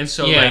there. And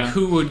so, like,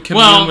 who would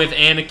commune with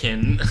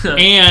Anakin?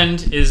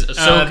 And is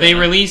Ahsoka. They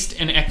released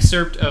an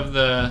excerpt of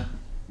the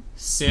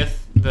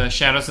Sith, the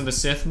Shadows of the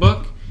Sith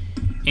book,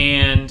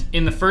 and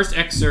in the first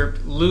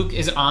excerpt, Luke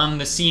is on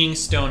the Seeing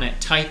Stone at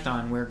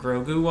Tython, where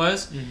Grogu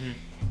was,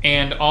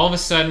 and all of a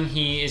sudden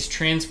he is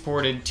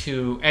transported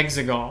to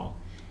Exegol,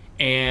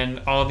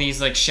 and all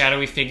these like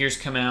shadowy figures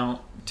come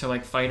out to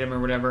like fight him or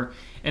whatever,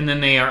 and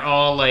then they are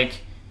all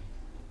like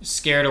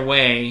scared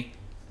away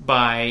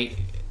by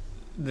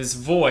this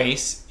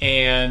voice,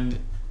 and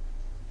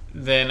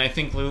then I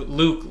think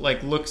Luke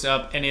like looks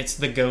up and it's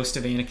the ghost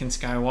of Anakin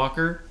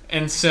Skywalker.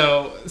 And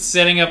so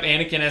setting up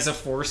Anakin as a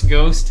Force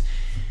ghost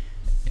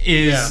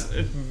is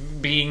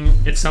being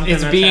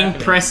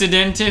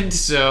precedented.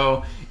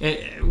 So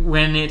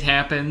when it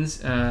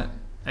happens, I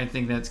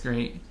think that's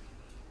great.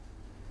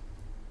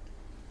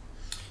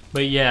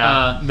 But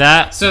yeah,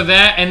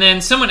 and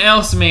then someone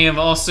else may have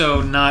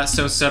also not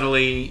so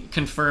subtly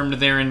confirmed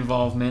their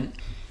involvement.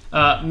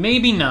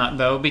 Maybe not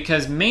though,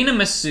 because Mena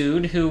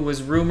Massoud, who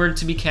was rumored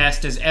to be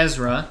cast as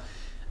Ezra,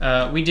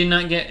 we did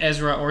not get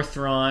Ezra or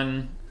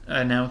Thrawn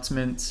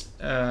announcements,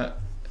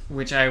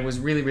 which I was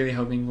really, really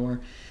hoping for.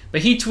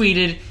 But he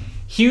tweeted,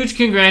 "Huge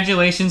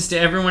congratulations to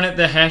everyone at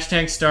the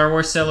hashtag Star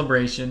Wars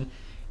celebration."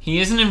 He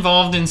isn't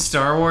involved in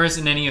Star Wars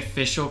in any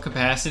official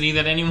capacity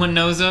that anyone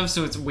knows of,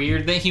 so it's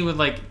weird that he would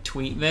like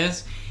tweet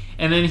this.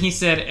 And then he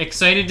said,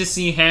 "Excited to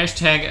see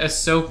hashtag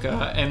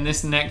Ahsoka and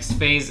this next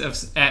phase of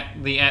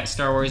the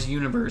Star Wars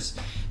universe.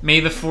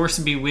 May the Force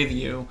be with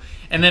you."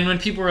 And then when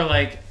people were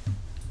like,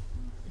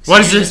 what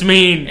does this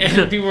mean?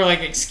 And people were like,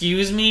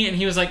 "Excuse me," and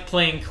he was like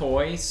playing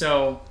coy.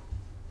 So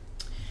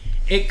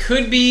it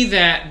could be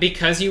that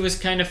because he was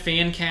kind of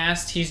fan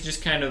cast, he's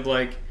just kind of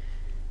like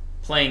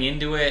playing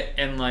into it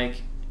and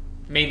like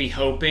maybe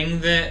hoping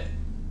that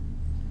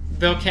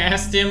they'll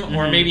cast him,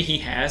 or maybe he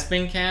has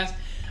been cast.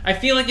 I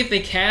feel like if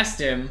they cast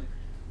him,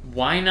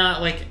 why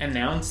not like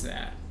announce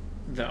that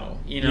though?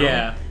 You know,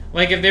 yeah.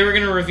 Like if they were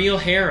gonna reveal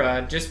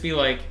Hera, just be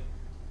like,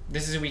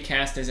 "This is who we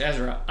cast as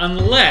Ezra."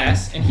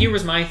 Unless, and here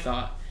was my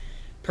thought,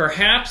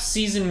 perhaps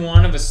season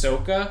 1 of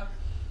Ahsoka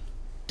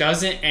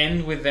doesn't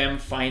end with them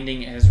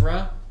finding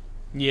Ezra.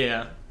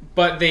 Yeah.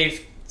 But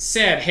they've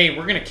said, "Hey,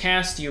 we're gonna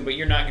cast you, but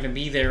you're not gonna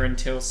be there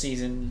until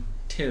season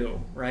 2,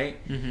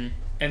 right?" Mm-hmm.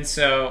 And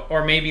so,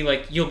 or maybe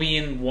like you'll be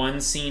in one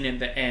scene at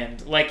the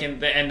end, like in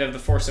the end of The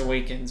Force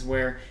Awakens,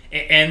 where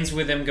it ends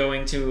with them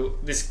going to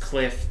this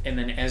cliff and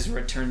then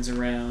Ezra turns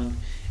around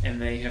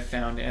and they have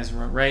found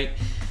Ezra, right?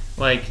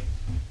 Like,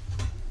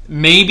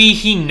 maybe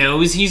he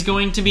knows he's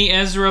going to be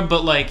Ezra,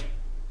 but like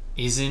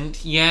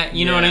isn't yet,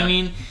 you know what I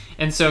mean?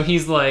 And so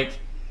he's like,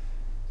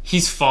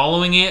 he's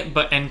following it,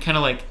 but and kind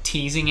of like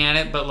teasing at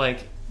it, but like,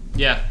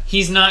 yeah,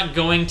 he's not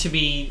going to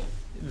be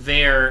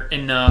there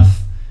enough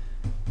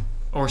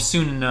or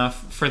soon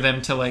enough for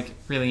them to like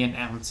really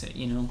announce it,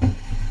 you know.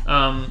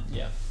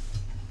 Yeah.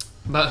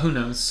 But who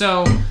knows?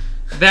 So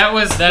that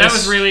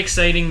was really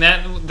exciting.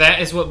 That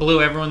is what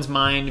blew everyone's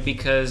mind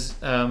because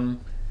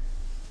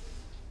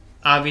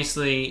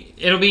obviously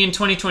it'll be in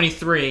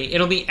 2023.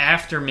 It'll be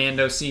after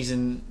Mando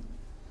season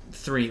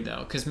 3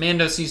 though, because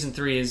Mando season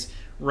 3 is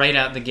right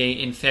out the gate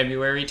in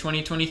February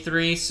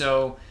 2023.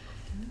 So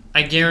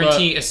I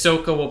guarantee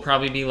Ahsoka will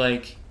probably be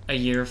like a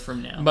year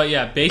from now. But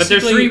yeah, basically,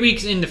 but they're 3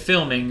 weeks into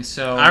filming,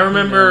 so I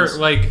remember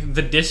like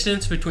the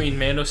distance between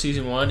Mando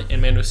season 1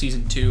 and Mando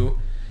season 2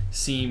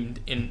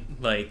 seemed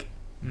like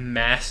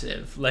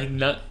massive. Like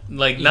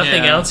nothing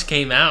else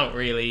came out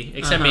really,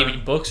 except maybe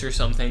books or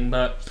something.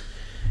 But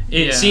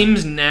it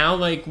seems now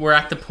like we're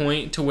at the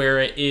point to where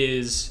it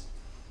is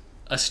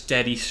a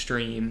steady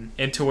stream,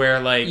 and to where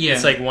like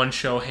it's like one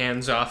show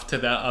hands off to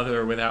the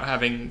other without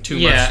having too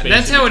much space.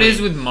 That's how it is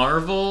with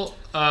Marvel.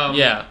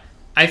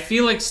 I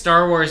feel like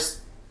Star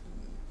Wars,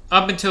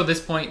 up until this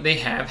point, they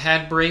have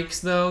had breaks,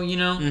 though, you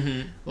know?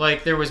 Mm-hmm.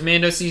 Like, there was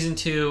Mando Season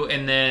 2,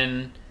 and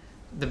then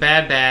The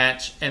Bad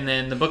Batch, and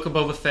then The Book of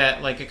Boba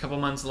Fett, like, a couple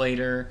months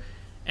later.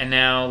 And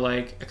now,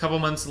 like, a couple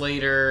months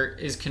later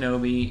is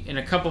Kenobi. In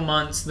a couple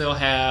months, they'll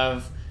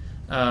have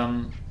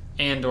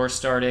Andor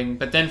starting.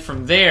 But then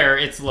from there,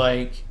 it's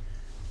like,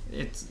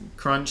 it's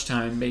crunch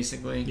time,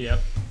 basically. Yep.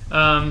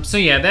 So,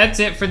 yeah,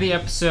 that's it for the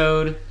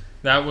episode.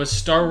 That was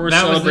Star Wars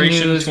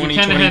Celebration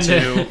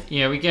 2022.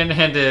 We kind of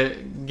had to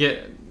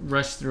get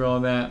rushed through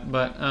all that,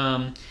 but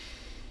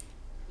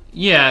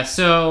Yeah,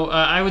 so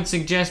I would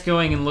suggest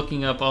going and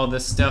looking up all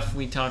this stuff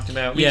we talked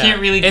about. We can't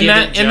really and give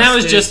that it and that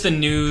was justice. just the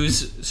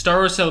news. Star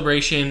Wars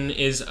Celebration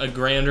is a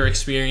grander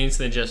experience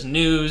than just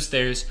news.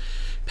 There's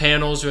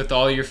panels with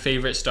all your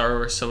favorite Star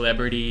Wars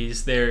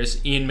celebrities.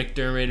 There's Ian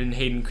McDermott and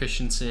Hayden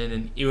Christensen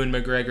and Ewan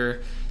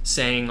McGregor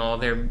saying all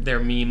their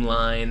meme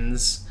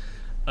lines.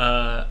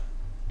 And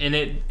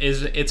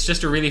it's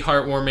just a really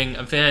heartwarming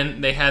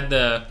event. They had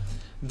the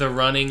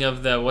running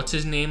of the, what's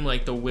his name,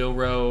 like the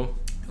Wilro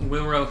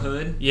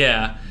Hood.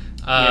 Yeah.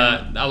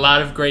 A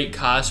lot of great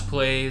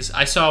cosplays.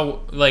 I saw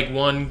like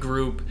one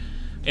group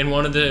in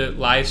one of the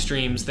live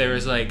streams. There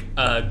was like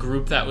a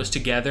group that was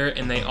together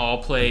and they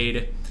all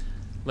played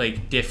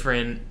like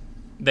different.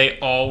 They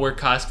all were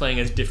cosplaying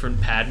as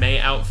different Padme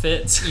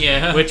outfits.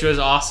 Yeah. Which was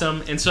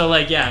awesome. And so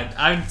like, yeah,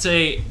 I would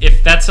say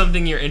if that's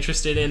something you're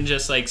interested in,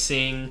 just like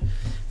seeing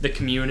the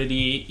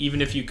community,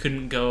 even if you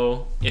couldn't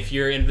go, if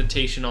your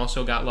invitation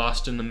also got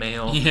lost in the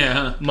mail,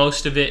 Yeah.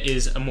 most of it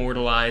is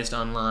immortalized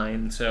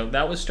online. So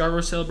that was Star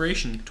Wars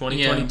Celebration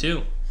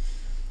 2022.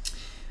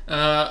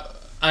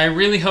 I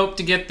really hope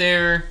to get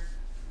there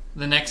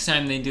the next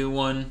time they do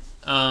one.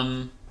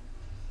 I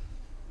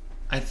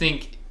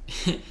think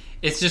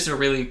it's just a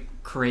really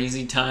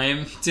crazy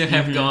time to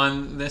have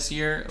gone this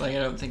year. Like, I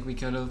don't think we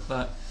could have,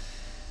 but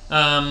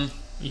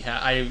Yeah,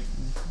 I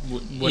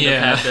wouldn't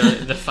have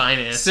had the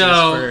finances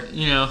so,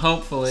 for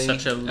hopefully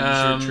such a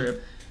leisure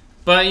trip.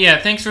 But yeah,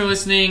 thanks for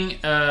listening.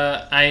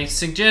 I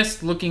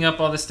suggest looking up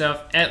all this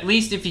stuff. At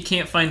least if you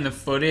can't find the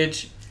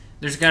footage,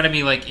 there's got to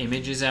be like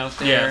images out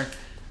there,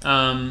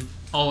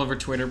 all over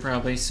Twitter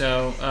probably.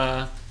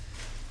 So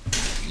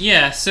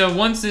yeah, so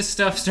once this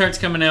stuff starts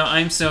coming out,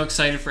 I'm so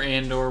excited for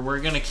Andor. We're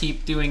gonna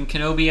keep doing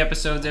Kenobi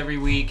episodes every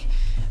week.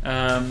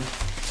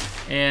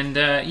 And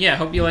yeah,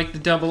 hope you like the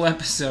double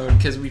episode,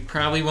 because we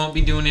probably won't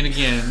be doing it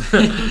again.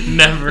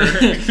 Never.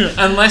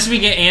 Unless we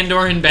get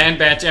Andor and Bad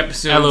Batch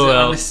episodes LOL.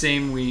 on the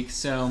same week.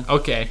 So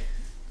Okay.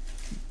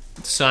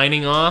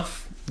 Signing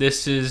off.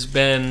 This has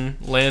been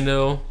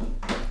Lando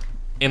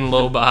in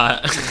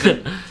Lobot.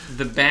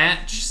 the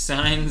batch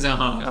signs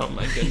off. Oh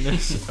my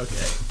goodness.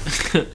 Okay.